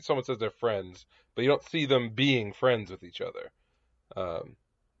 maybe someone says they're friends, but you don't see them being friends with each other. Um,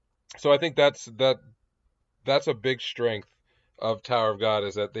 so I think that's a big strength of Tower of God,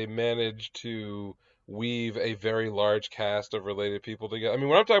 is that they managed to weave a very large cast of related people together. I mean,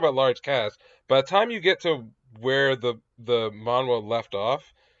 when I'm talking about large cast, by the time you get to where the manhwa left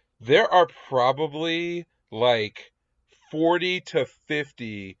off, there are probably like 40 to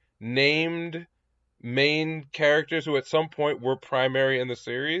 50 named main characters who at some point were primary in the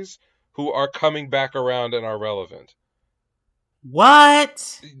series who are coming back around and are relevant.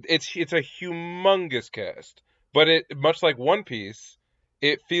 What? It's a humongous cast, but it, much like One Piece,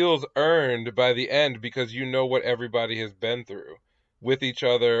 it feels earned by the end because you know what everybody has been through with each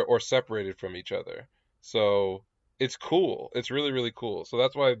other or separated from each other. So it's cool. It's really really cool. So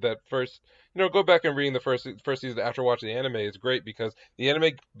that's why that first, go back and reading the first season after watching the anime is great, because the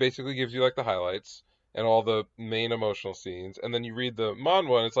anime basically gives you like the highlights and all the main emotional scenes, and then you read the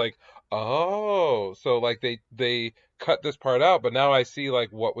manhwa and it's like, oh, so like they cut this part out, but now I see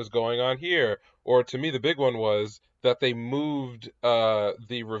like what was going on here. Or to me, the big one was that they moved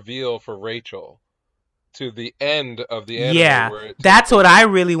the reveal for Rachel. to the end of the anime. Yeah, where it that's what I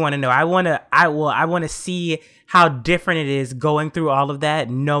really want to know. I want to see how different it is going through all of that,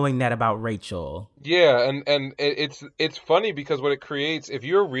 knowing that about Rachel. Yeah, and it's funny because what it creates, if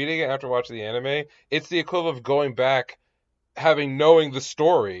you're reading it after watching the anime, it's the equivalent of going back, knowing the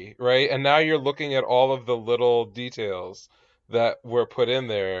story, right? And now you're looking at all of the little details that were put in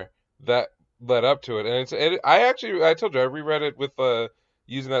there that led up to it. And I told you I reread it with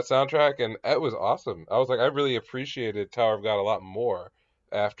using that soundtrack, and it was awesome. I was like, I really appreciated Tower of God a lot more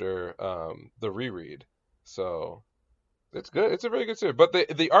after the reread. So it's good. It's a really good series. But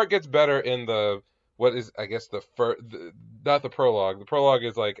the art gets better in the what is, I guess, not the prologue. The prologue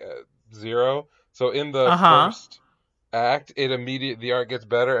is like 0. So in the first act, the art gets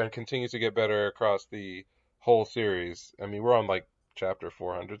better and continues to get better across the whole series. I mean, we're on like chapter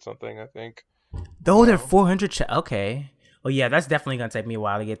 400 something, I think. Those are 400. Okay. Well, yeah, that's definitely gonna take me a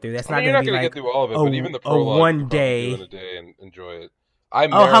while to get through. That's you're not gonna get through all of it, but even the prologue, one day, do in a day and enjoy it.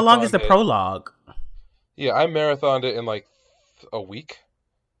 How long is the prologue? Yeah, I marathoned it in like a week.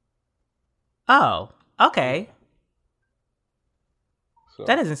 Oh, okay. So,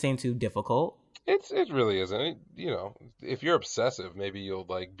 that doesn't seem too difficult. It really isn't. You know, if you're obsessive, maybe you'll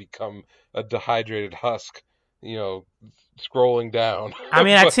like become a dehydrated husk, you know, scrolling down. I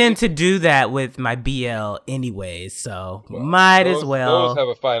mean, I tend to do that with my BL anyways, so might as well. Those have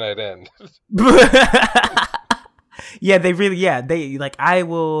a finite end. Yeah, they like, I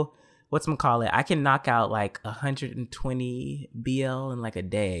will, whatchamacallit, I can knock out like 120 BL in like a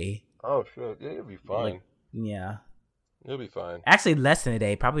day. Oh shit, yeah, you'll be fine. Like, yeah. You'll be fine. Actually, less than a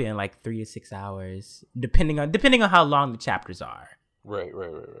day, probably in like 3 to 6 hours, depending on how long the chapters are. Right.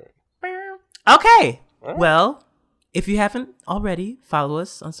 Okay. Right. Well, if you haven't already, follow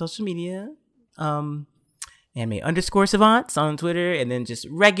us on social media. Anime_savants on Twitter, and then just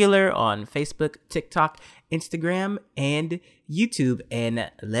regular on Facebook, TikTok, Instagram, and YouTube.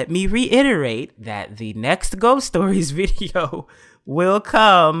 And let me reiterate that the next Ghost Stories video will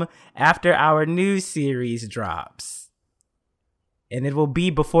come after our new series drops. And it will be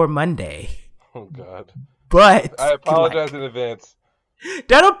before Monday. Oh, God. But I apologize in advance.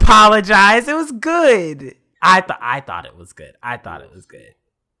 Don't apologize. It was good. I thought it was good.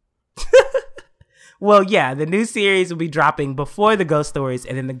 Well, yeah, the new series will be dropping before the Ghost Stories,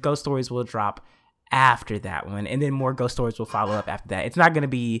 and then the Ghost Stories will drop after that one, and then more Ghost Stories will follow up after that. It's not going to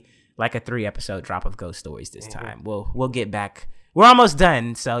be like a 3-episode drop of Ghost Stories this time. We'll get back. We're almost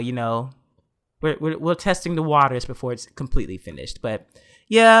done, so you know. We're testing the waters before it's completely finished. But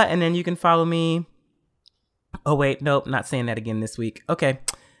yeah, and then you can follow me. Oh wait, nope, not saying that again this week. Okay.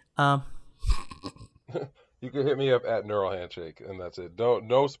 You can hit me up at Neural Handshake, and that's it.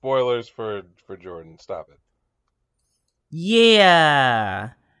 No spoilers for Jordan. Stop it.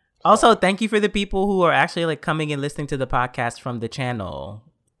 Yeah. Also, thank you for the people who are actually like coming and listening to the podcast from the channel.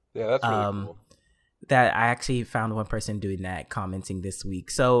 Yeah, that's really cool. That I actually found one person doing that, commenting this week.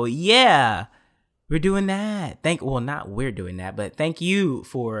 So yeah. We're doing that. Not we're doing that, but thank you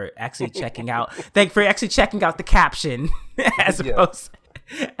for actually checking out. Checking out the caption as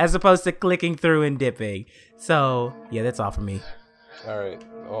opposed to clicking through and dipping. So yeah, that's all for me. All right,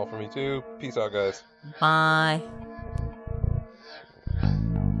 all for me too. Peace out, guys. Bye.